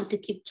this on to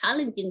keep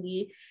challenging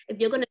you if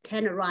you're going to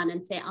turn around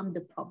and say, I'm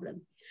the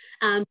problem?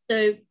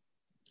 So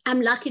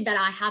I'm lucky that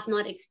I have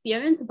not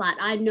experienced, but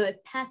I know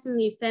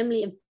personally,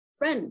 family and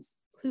friends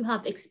who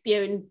have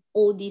experienced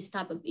all these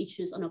type of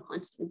issues on a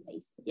constant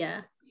basis.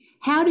 Yeah.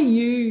 How do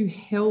you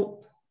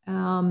help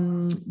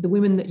the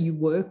women that you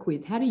work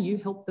with? How do you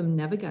help them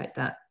navigate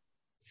that?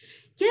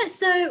 Yeah,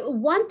 so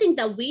one thing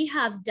that we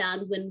have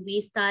done when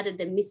we started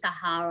the Miss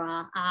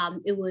Sahara,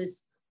 it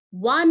was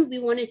one, we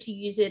wanted to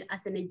use it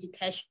as an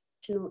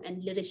educational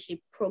and leadership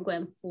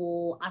program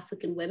for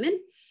African women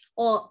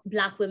or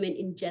Black women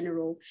in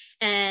general.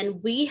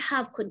 And we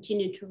have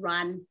continued to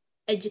run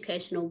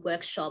educational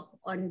workshop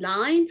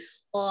online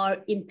or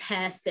in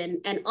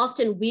person. And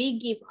often we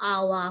give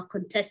our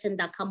contestants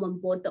that come on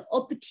board the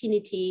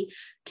opportunity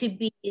to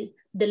be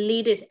the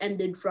leaders and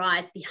the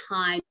drive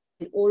behind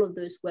all of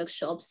those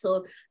workshops.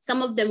 So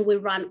some of them will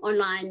run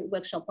online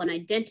workshop on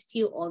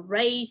identity or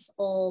race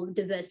or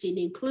diversity and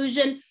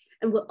inclusion.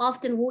 And we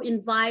often will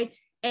invite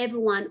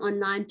everyone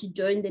online to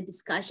join the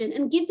discussion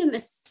and give them a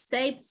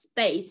safe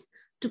space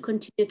to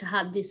continue to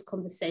have this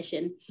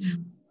conversation.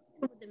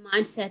 The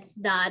mindset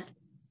that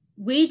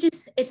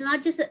it's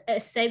not just a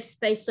safe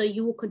space so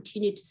you will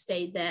continue to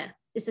stay there.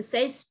 It's a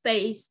safe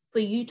space for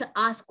you to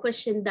ask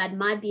questions that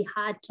might be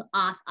hard to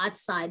ask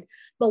outside,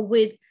 but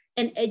with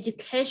an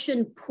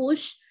education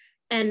push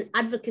and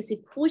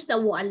advocacy push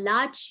that will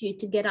allow you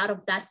to get out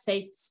of that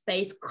safe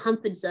space,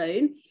 comfort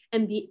zone,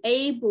 and be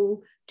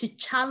able to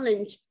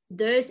challenge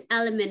those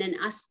elements and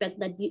aspects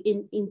that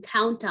you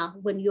encounter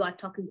when you are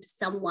talking to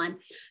someone.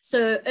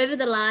 So over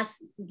the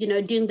last,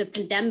 during the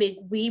pandemic,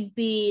 we've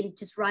been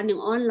just running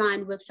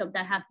online workshops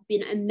that have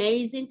been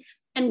amazing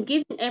and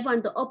giving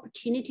everyone the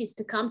opportunities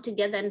to come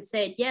together and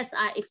say, yes,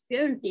 I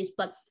experienced this,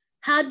 but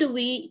how do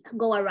we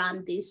go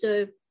around this?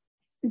 So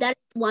that's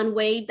one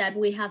way that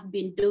we have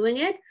been doing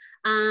it.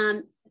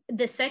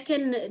 The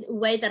second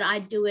way that I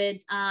do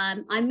it,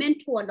 I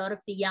mentor a lot of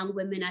the young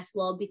women as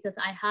well, because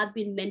I have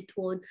been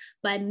mentored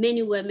by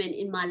many women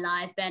in my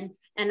life, and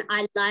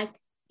I like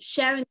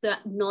sharing the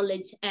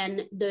knowledge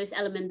and those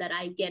elements that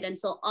I get. And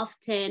so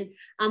often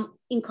I'm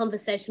in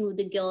conversation with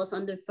the girls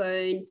on the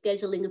phone,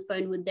 scheduling a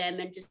phone with them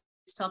and just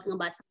talking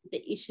about some of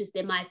the issues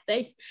they might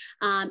face.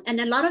 And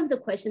a lot of the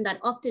questions that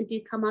often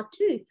do come up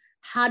too.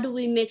 How do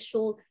we make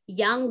sure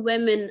young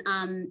women,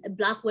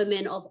 Black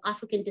women of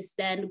African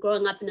descent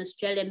growing up in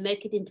Australia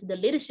make it into the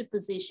leadership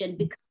position,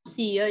 become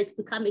CEOs,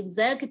 become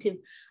executive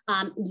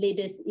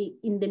leaders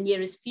in the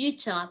nearest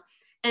future?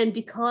 And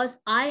because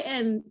I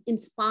am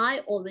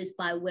inspired always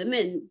by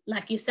women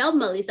like yourself,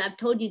 Melissa, I've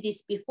told you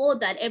this before,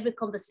 that every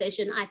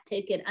conversation I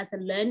take it as a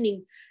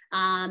learning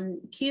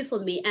cue for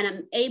me, and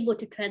I'm able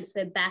to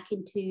transfer back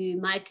into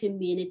my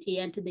community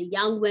and to the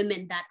young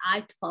women that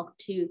I talk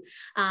to.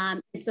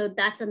 And so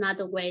that's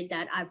another way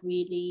that I've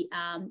really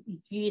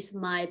used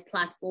my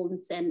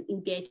platforms and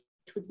engaged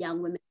with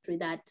young women through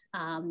that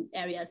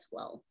area as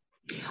well.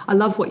 I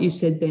love what you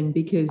said then,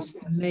 because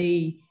for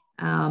me,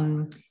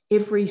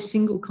 every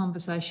single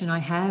conversation I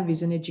have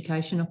is an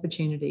education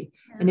opportunity.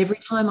 And every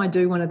time I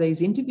do one of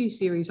these interview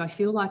series, I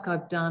feel like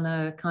I've done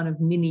a kind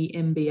of mini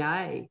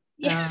MBA.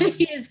 Yeah,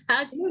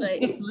 exactly.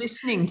 Just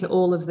listening to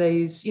all of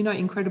these,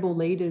 incredible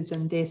leaders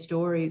and their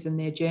stories and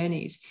their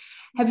journeys.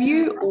 Have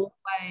you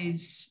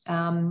always,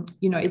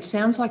 it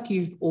sounds like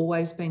you've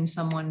always been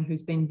someone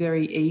who's been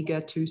very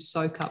eager to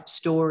soak up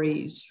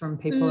stories from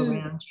people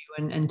around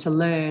you and to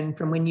learn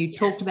from, when you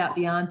talked about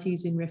the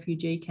aunties in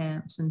refugee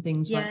camps and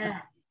things like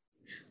that.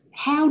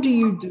 How do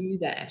you do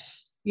that?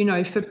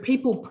 For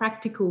people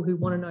practical who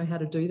want to know how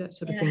to do that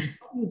sort of thing,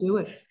 how do you do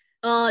it?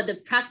 Oh, the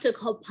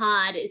practical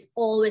part is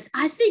always,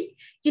 I think,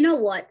 you know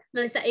what,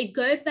 Melissa, it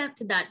goes back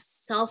to that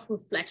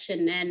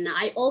self-reflection. And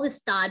I always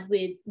start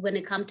with, when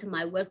it comes to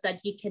my work, that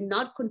you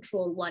cannot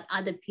control what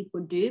other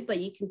people do, but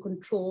you can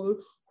control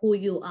who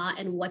you are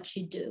and what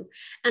you do.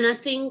 And I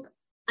think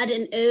at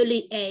an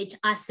early age,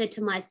 I said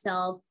to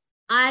myself,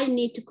 I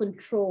need to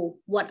control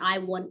what I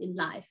want in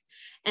life.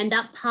 And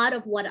that part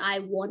of what I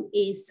want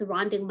is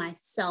surrounding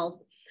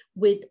myself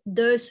with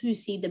those who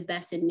see the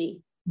best in me.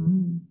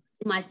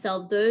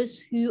 Myself, those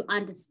who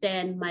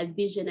understand my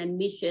vision and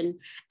mission,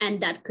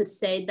 and that could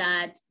say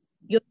that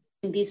you're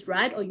doing this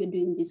right or you're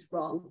doing this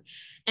wrong.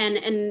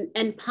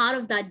 And part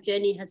of that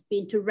journey has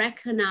been to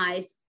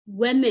recognize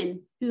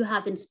women who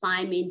have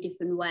inspired me in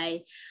different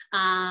way.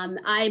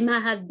 I might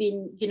have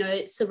been,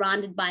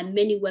 surrounded by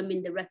many women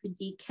in the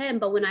refugee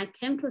camp, but when I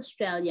came to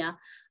Australia,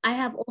 I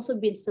have also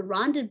been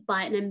surrounded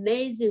by an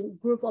amazing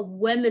group of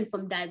women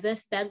from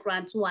diverse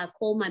backgrounds who I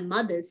call my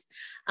mothers,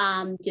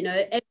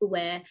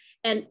 everywhere.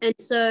 And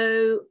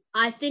so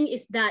I think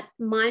it's that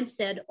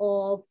mindset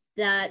of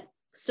that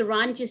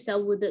surround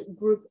yourself with a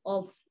group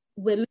of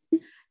women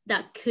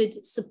that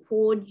could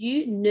support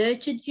you,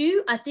 nurture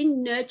you. I think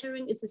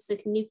nurturing is a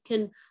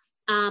significant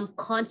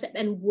concept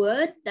and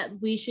word that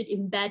we should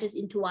embed it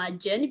into our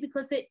journey,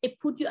 because it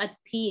put you at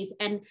peace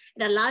and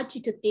it allowed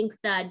you to think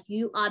that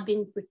you are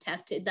being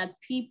protected, that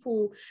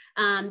people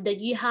that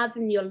you have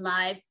in your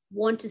life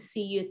want to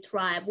see you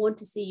thrive, want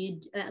to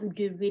see you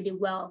do really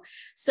well.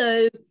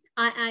 So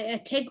I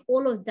take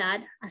all of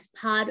that as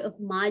part of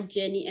my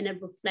journey and a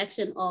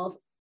reflection of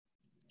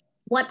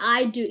what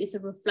I do is a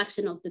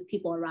reflection of the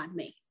people around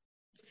me.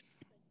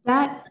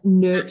 That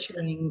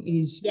nurturing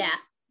is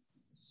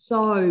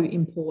so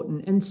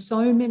important. And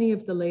so many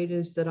of the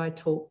leaders that I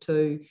talk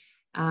to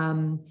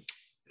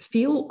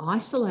feel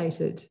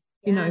isolated,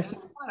 feel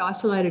quite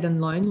isolated and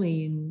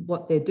lonely in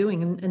what they're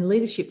doing. And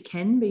leadership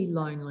can be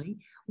lonely.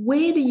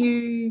 Where do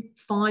you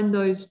find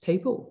those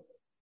people?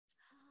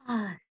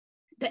 I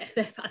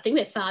think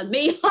they found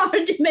me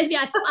hard. Maybe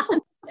I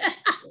found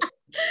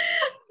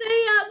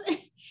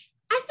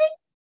I think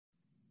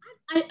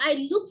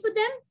I look for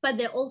them, but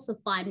they also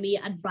find me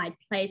at the right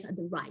place at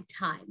the right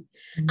time.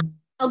 Mm-hmm.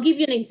 I'll give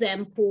you an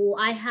example.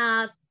 I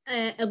have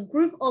a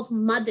group of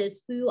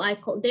mothers who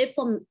they're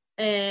from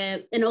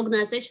an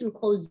organization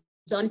called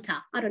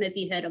Zonta. I don't know if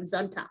you heard of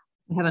Zonta.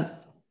 I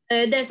haven't.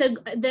 There's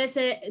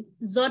a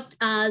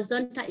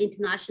Zonta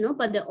International,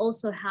 but they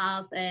also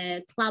have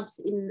clubs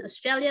in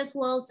Australia as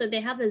well. So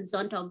they have a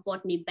Zonta of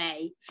Botany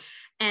Bay.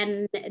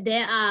 And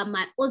they are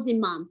my Aussie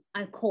mom,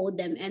 I call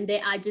them, and they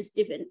are just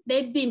different.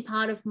 They've been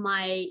part of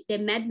they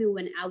met me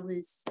when I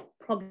was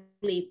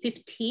probably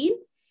 15.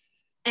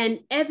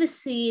 And ever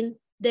since,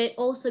 they've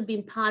also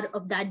been part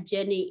of that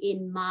journey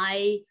in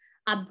my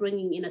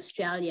upbringing in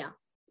Australia.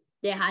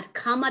 They had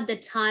come at the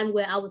time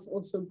where I was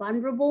also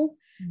vulnerable,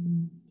 at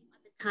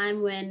the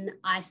time when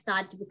I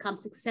started to become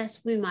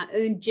successful in my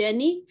own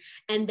journey.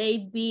 And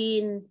they've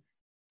been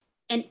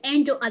an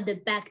angel at the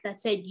back that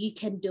said, you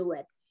can do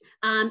it.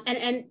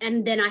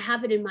 And then I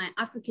have it in my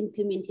African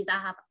communities. I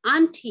have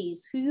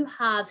aunties who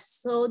have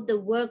saw the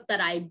work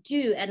that I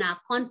do and are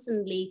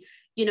constantly,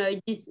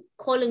 just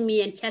calling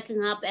me and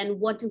checking up and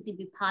wanting to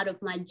be part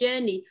of my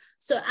journey.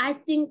 So I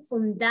think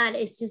from that,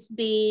 it's just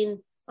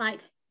been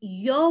like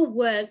your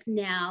work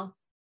now,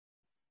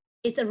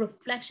 it's a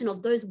reflection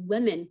of those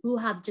women who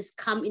have just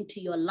come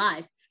into your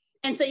life.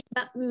 And so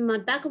in the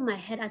back of my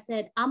head, I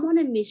said, I'm on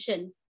a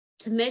mission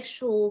to make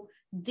sure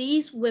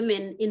these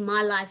women in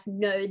my life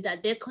know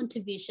that their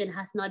contribution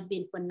has not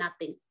been for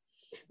nothing,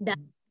 that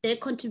their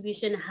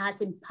contribution has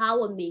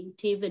empowered me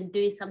to even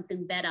do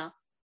something better.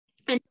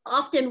 And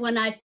often when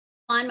I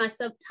find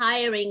myself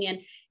tiring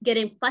and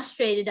getting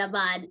frustrated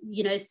about,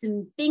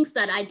 some things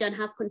that I don't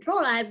have control,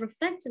 I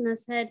reflect and I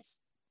said,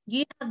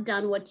 you have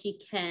done what you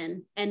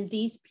can, and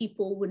these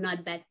people will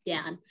not back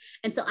down.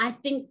 And so I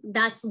think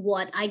that's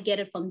what I get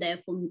it from there,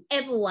 from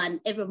everyone,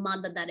 every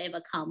mother that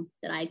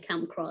I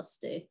come across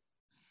to.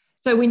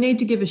 So we need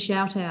to give a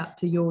shout out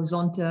to your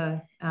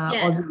Zonta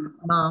Aussie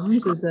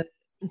mums as a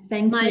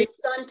thank you.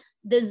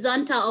 The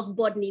Zonta of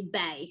Botany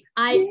Bay.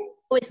 I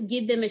always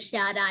give them a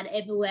shout out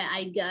everywhere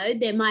I go.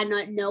 They might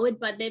not know it,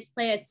 but they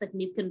play a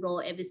significant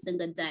role every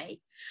single day.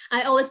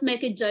 I always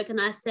make a joke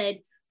and I said,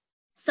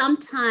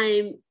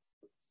 sometime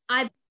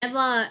I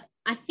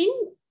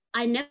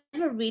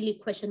never really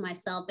questioned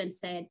myself and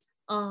said,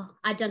 oh,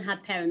 I don't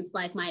have parents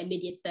like my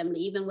immediate family.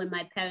 Even when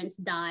my parents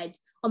died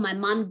or my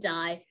mom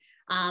died,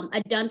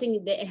 I don't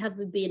think there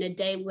ever been a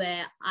day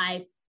where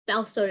I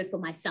felt sorry for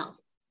myself.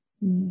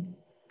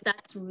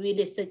 That's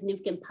really a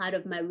significant part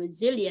of my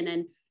resilience.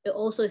 And it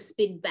also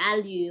speaks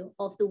value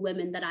of the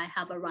women that I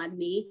have around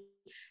me,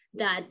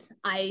 that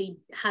I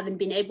haven't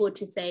been able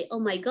to say, oh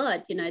my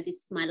God, this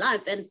is my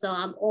life. And so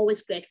I'm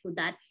always grateful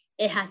that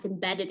it has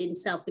embedded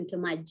itself into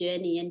my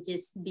journey and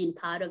just been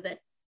part of it.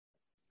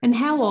 And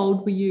how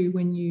old were you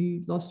when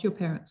you lost your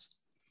parents?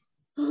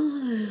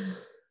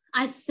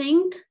 I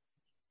think,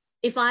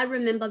 if I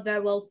remember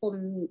very well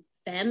from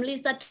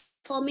families that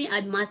told me,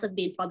 I must have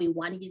been probably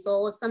 1 year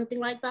old or something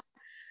like that.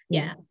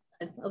 Yeah,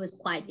 I was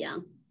quite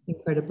young.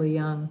 Incredibly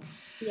young.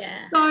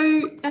 Yeah.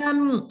 So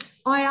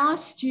I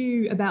asked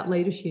you about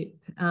leadership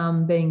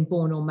being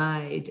born or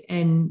made.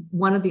 And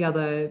one of the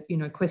other,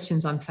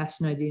 questions I'm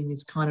fascinated in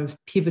is kind of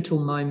pivotal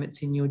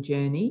moments in your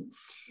journey.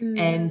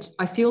 And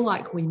I feel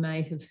like we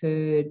may have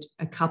heard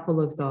a couple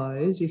of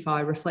those. If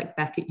I reflect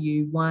back at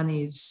you, one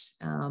is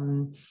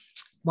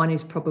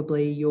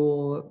probably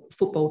your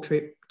football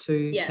trip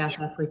to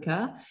South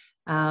Africa.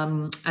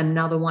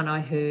 Another one I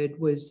heard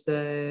was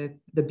the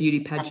beauty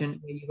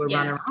pageant where you were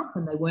runner-up,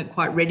 and they weren't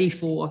quite ready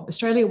for,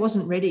 Australia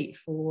wasn't ready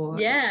for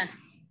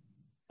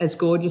as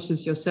gorgeous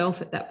as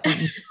yourself at that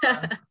point in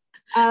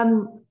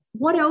time.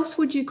 what else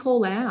would you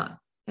call out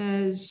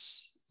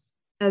as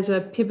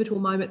a pivotal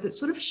moment that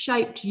sort of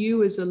shaped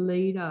you as a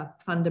leader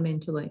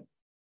fundamentally?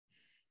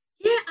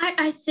 Yeah,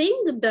 I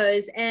think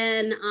those,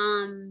 and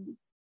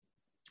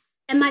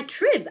my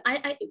trip.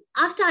 I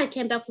after I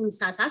came back from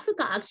South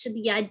Africa,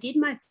 actually, I did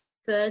my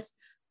first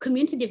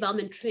community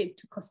development trip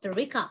to Costa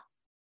Rica.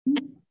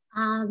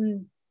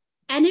 Um,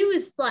 and it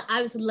was like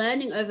I was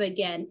learning over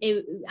again.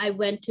 I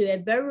went to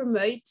a very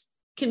remote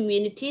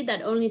community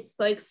that only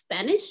spoke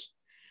Spanish,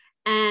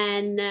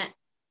 and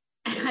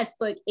I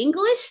spoke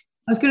English.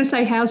 I was going to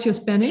say, how's your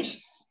Spanish?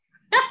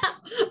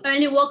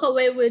 Only walk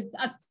away with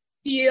a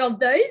few of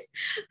those.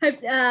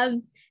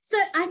 So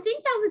I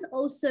think that was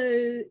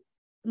also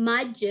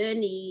my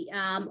journey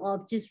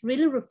of just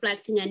really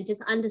reflecting and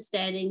just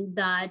understanding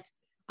that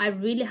I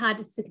really had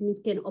a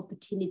significant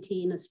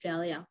opportunity in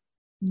Australia.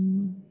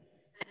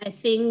 I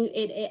think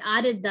it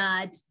added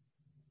that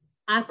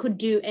I could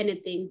do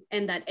anything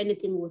and that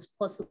anything was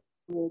possible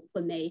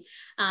for me.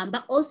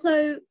 But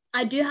also,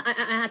 I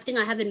think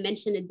I haven't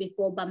mentioned it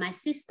before, but my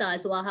sister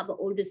as well, I have an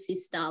older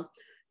sister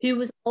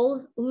who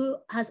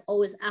has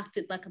always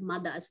acted like a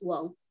mother as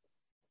well.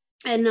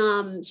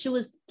 And she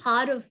was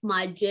part of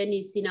my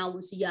journey since I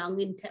was young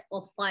in terms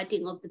of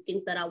fighting of the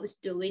things that I was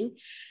doing,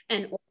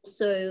 and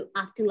also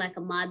acting like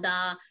a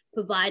mother,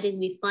 providing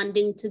me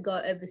funding to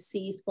go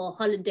overseas for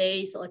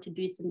holidays or to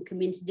do some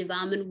community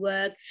development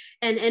work.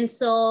 And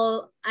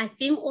so I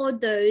think all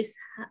those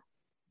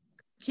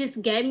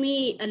just gave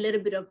me a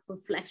little bit of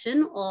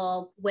reflection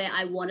of where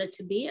I wanted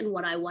to be and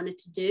what I wanted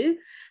to do.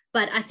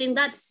 But I think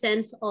that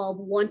sense of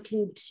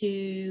wanting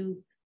to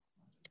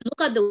look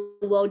at the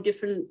world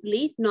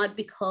differently, not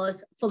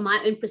because from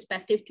my own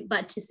perspective,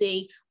 but to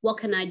say, what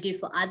can I do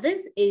for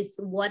others, is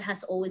what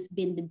has always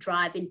been the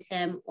drive in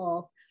terms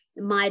of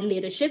my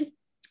leadership.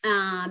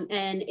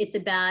 And it's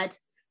about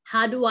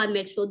how do I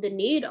make sure the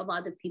need of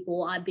other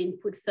people are being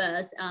put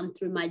first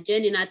through my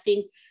journey. And I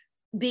think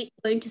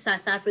going to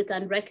South Africa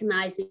and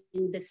recognizing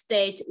the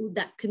state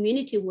that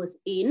community was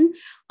in,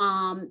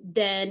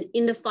 then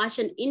in the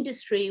fashion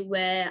industry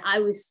where I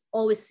was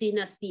always seen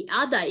as the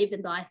other,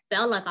 even though I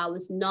felt like I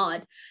was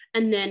not,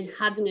 and then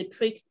having a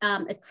trip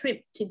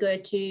to go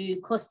to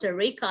Costa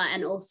Rica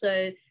and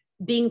also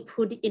being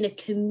put in a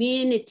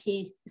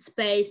community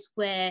space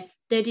where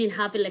they didn't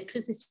have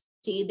electricity,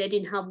 they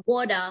didn't have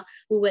water,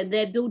 we were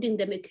there building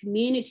them a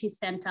community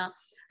center.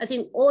 I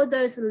think all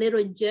those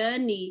little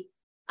journey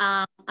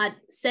at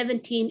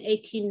 17,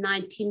 18,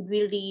 19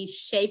 really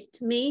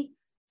shaped me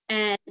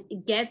and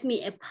gave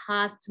me a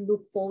path to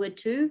look forward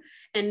to.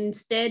 And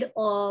instead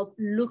of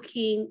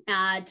looking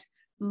at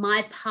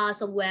my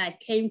past of where I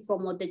came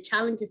from or the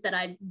challenges that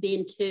I've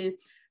been to,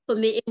 for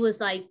me, it was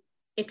like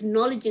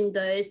acknowledging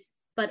those,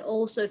 but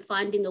also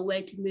finding a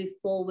way to move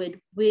forward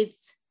with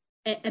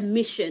a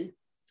mission,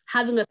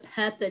 having a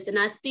purpose. And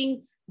I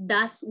think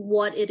that's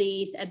what it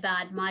is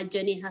about. My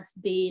journey has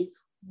been,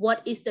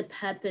 what is the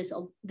purpose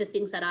of the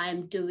things that I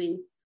am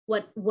doing?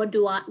 What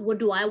do I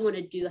want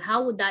to do?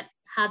 How would that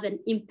have an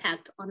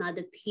impact on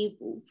other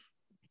people?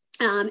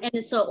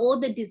 And so all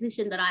the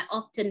decisions that I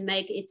often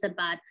make, it's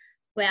about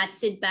where I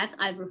sit back,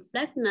 I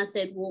reflect, and I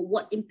said, well,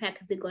 what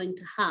impact is it going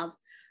to have?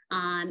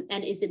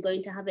 And is it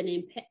going to have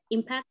an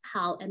impact?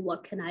 How and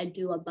what can I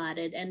do about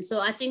it? And so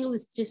I think it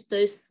was just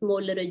those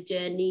small little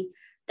journey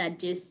that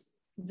just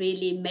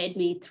really made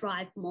me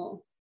thrive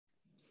more.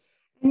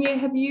 And yeah,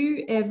 have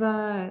you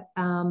ever,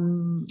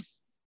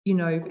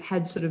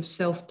 had sort of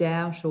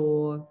self-doubt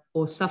or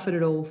suffered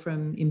at all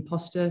from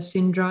imposter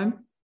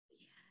syndrome?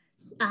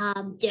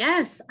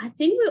 Yes, I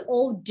think we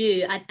all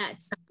do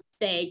at some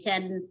stage.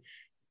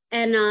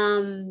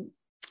 And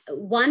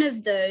one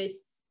of those,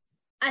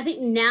 I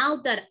think now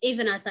that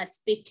even as I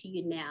speak to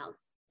you now,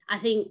 I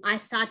think I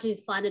start to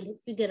finally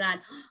figure out,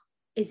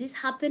 is this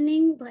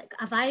happening? Like,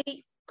 have I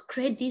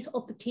create these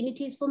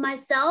opportunities for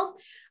myself?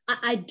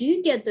 I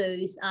do get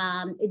those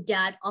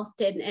that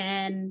often.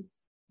 And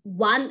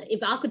one,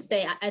 if I could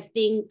say, I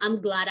think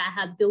I'm glad I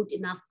have built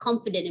enough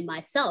confidence in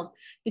myself,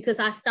 because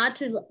I start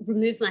to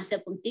remove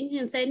myself from thinking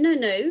and say,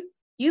 no,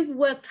 you've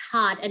worked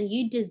hard and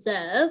you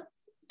deserve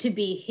to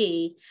be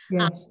here.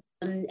 Yes.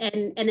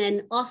 And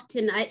then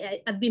often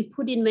I've been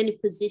put in many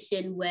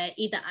positions where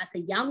either as a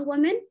young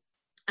woman,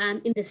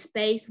 in the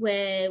space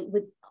where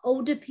with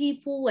older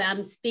people, where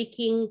I'm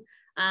speaking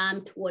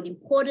toward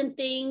important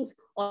things,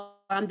 or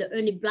I'm the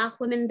only Black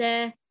woman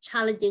there,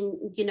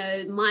 challenging,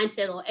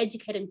 mindset or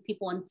educating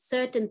people on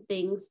certain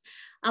things.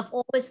 I've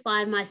always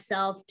found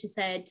myself to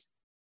say,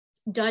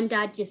 don't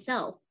doubt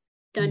yourself.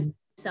 Don't doubt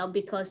yourself,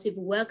 because you've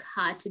worked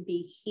hard to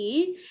be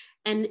here.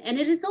 And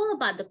it is all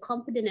about the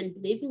confidence and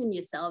believing in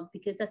yourself,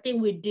 because I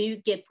think we do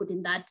get put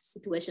in that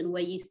situation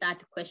where you start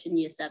to question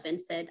yourself and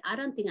said, I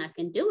don't think I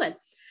can do it.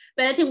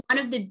 But I think one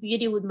of the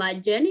beauty with my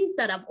journey is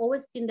that I've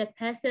always been the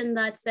person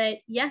that said,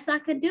 yes, I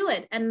can do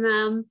it.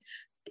 And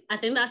I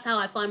think that's how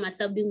I find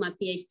myself doing my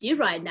PhD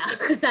right now,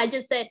 because I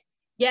just said,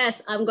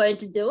 yes, I'm going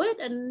to do it.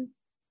 And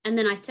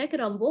then I take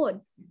it on board.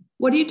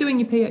 What are you doing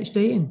your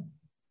PhD in?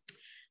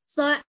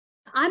 So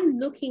I'm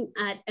looking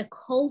at a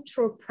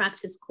cultural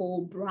practice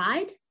called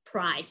bride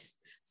price.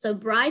 So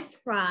bride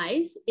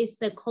price is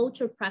a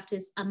cultural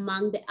practice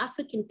among the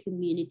African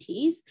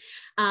communities.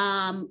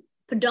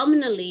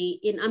 Predominantly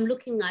I'm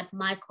looking at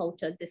my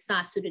culture, the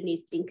South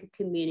Sudanese Dinka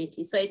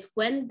community. So it's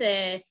when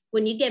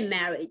you get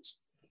married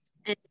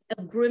and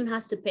a groom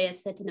has to pay a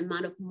certain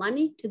amount of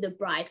money to the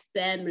bride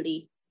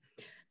family.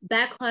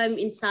 Back home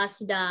in South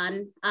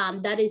Sudan,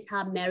 that is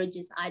how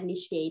marriages are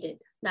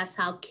initiated. That's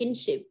how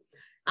kinship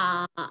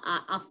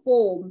are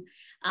formed.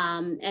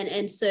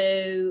 And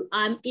so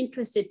I'm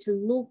interested to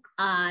look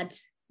at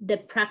the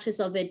practice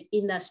of it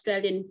in the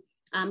Australian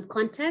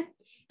context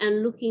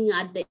and looking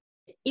at the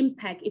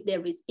impact, if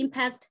there is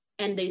impact,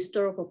 and the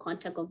historical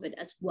context of it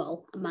as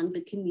well among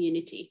the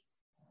community.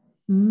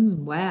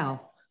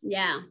 Wow.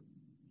 Yeah.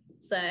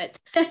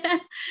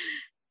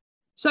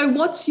 So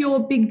what's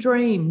your big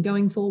dream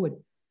going forward?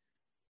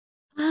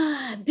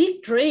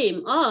 Big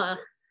dream. I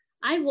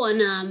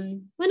want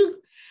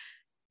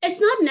it's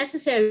not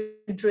necessarily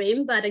a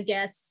dream, but I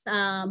guess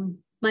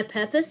my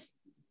purpose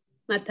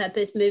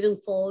moving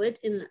forward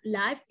in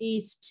life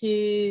is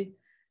to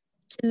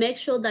make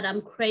sure that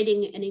I'm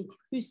creating an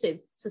inclusive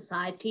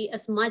society.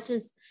 As much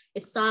as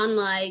it sounds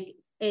like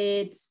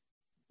it's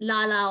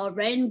Lala or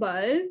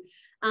rainbow,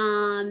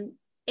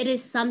 it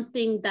is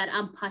something that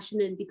I'm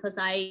passionate because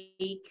I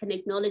can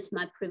acknowledge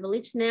my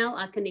privilege now.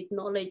 I can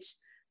acknowledge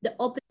the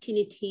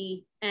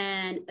opportunity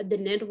and the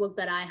network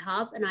that I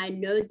have. And I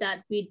know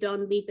that we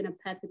don't live in a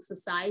perfect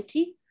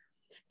society.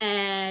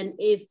 And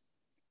if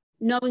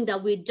knowing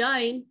that we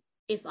don't,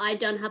 if I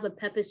don't have a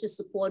purpose to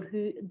support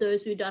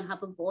those who don't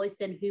have a voice,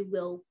 then who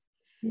will?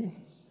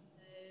 Yes.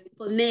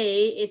 For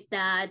me, it's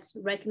that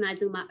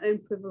recognizing my own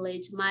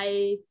privilege.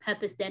 My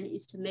purpose then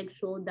is to make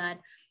sure that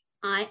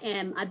I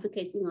am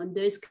advocating on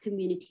those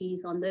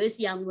communities, on those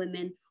young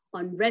women,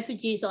 on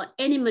refugees, or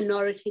any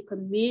minority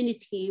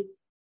community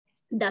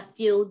that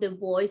feel the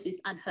voice is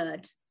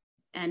unheard.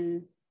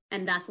 And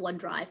that's what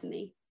drives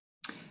me.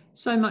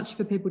 So much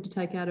for people to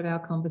take out of our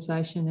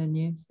conversation,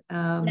 Anya.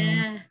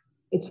 Yeah.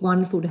 It's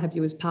wonderful to have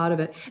you as part of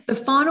it. The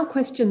final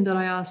question that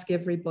I ask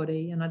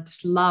everybody, and I'd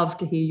just love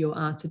to hear your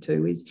answer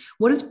to, is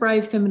what does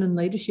brave feminine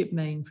leadership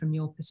mean from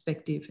your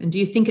perspective? And do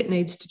you think it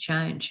needs to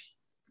change?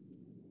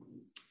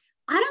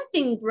 I don't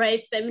think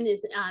brave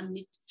feminism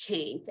needs to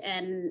change.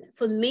 And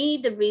for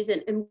me, the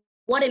reason and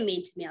what it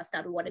means to me, I'll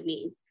start with what it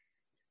means.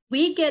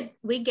 We get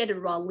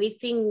it wrong. We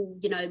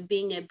think,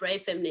 being a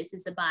brave feminist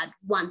is about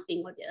one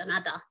thing or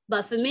another.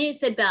 But for me,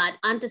 it's about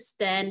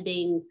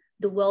understanding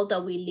the world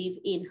that we live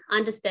in,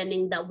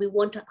 understanding that we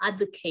want to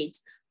advocate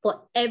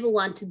for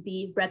everyone to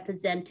be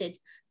represented,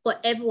 for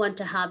everyone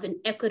to have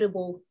an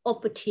equitable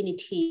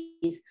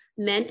opportunities,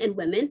 men and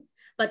women,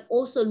 but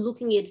also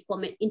looking at it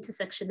from an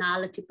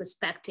intersectionality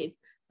perspective,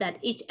 that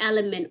each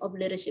element of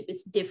leadership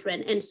is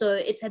different. And so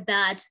it's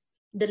about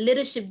the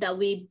leadership that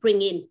we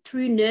bring in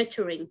through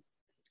nurturing.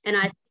 And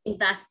I think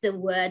that's the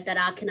word that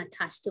I can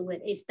attach to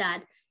it, is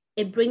that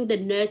it brings the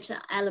nurture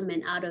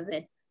element out of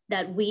it,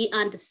 that we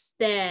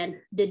understand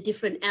the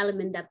different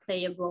elements that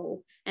play a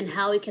role and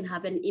how it can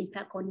have an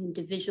impact on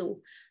individual.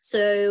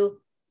 So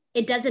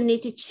it doesn't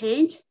need to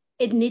change.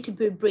 It needs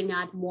to bring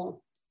out more.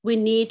 We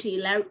need to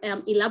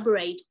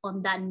elaborate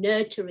on that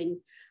nurturing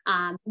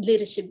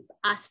leadership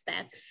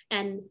aspect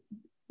and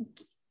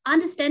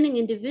understanding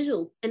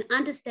individual and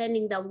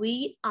understanding that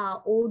we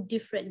are all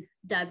different,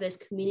 diverse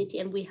community,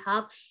 and we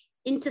have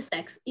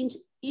intersex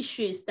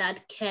issues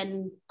that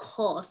can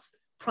cause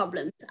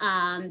problems.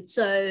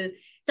 So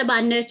it's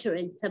about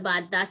nurturing.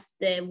 That's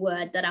the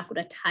word that I could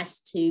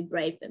attach to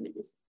brave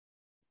feminism.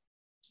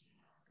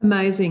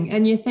 Amazing.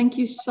 Anya, thank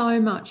you so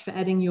much for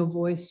adding your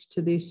voice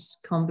to this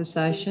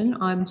conversation.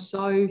 I'm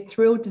so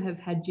thrilled to have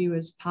had you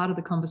as part of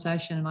the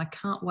conversation, and I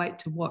can't wait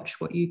to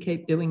watch what you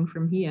keep doing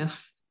from here.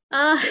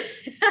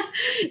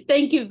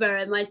 Thank you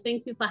very much.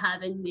 Thank you for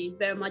having me.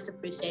 Very much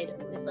appreciated,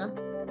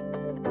 Lisa.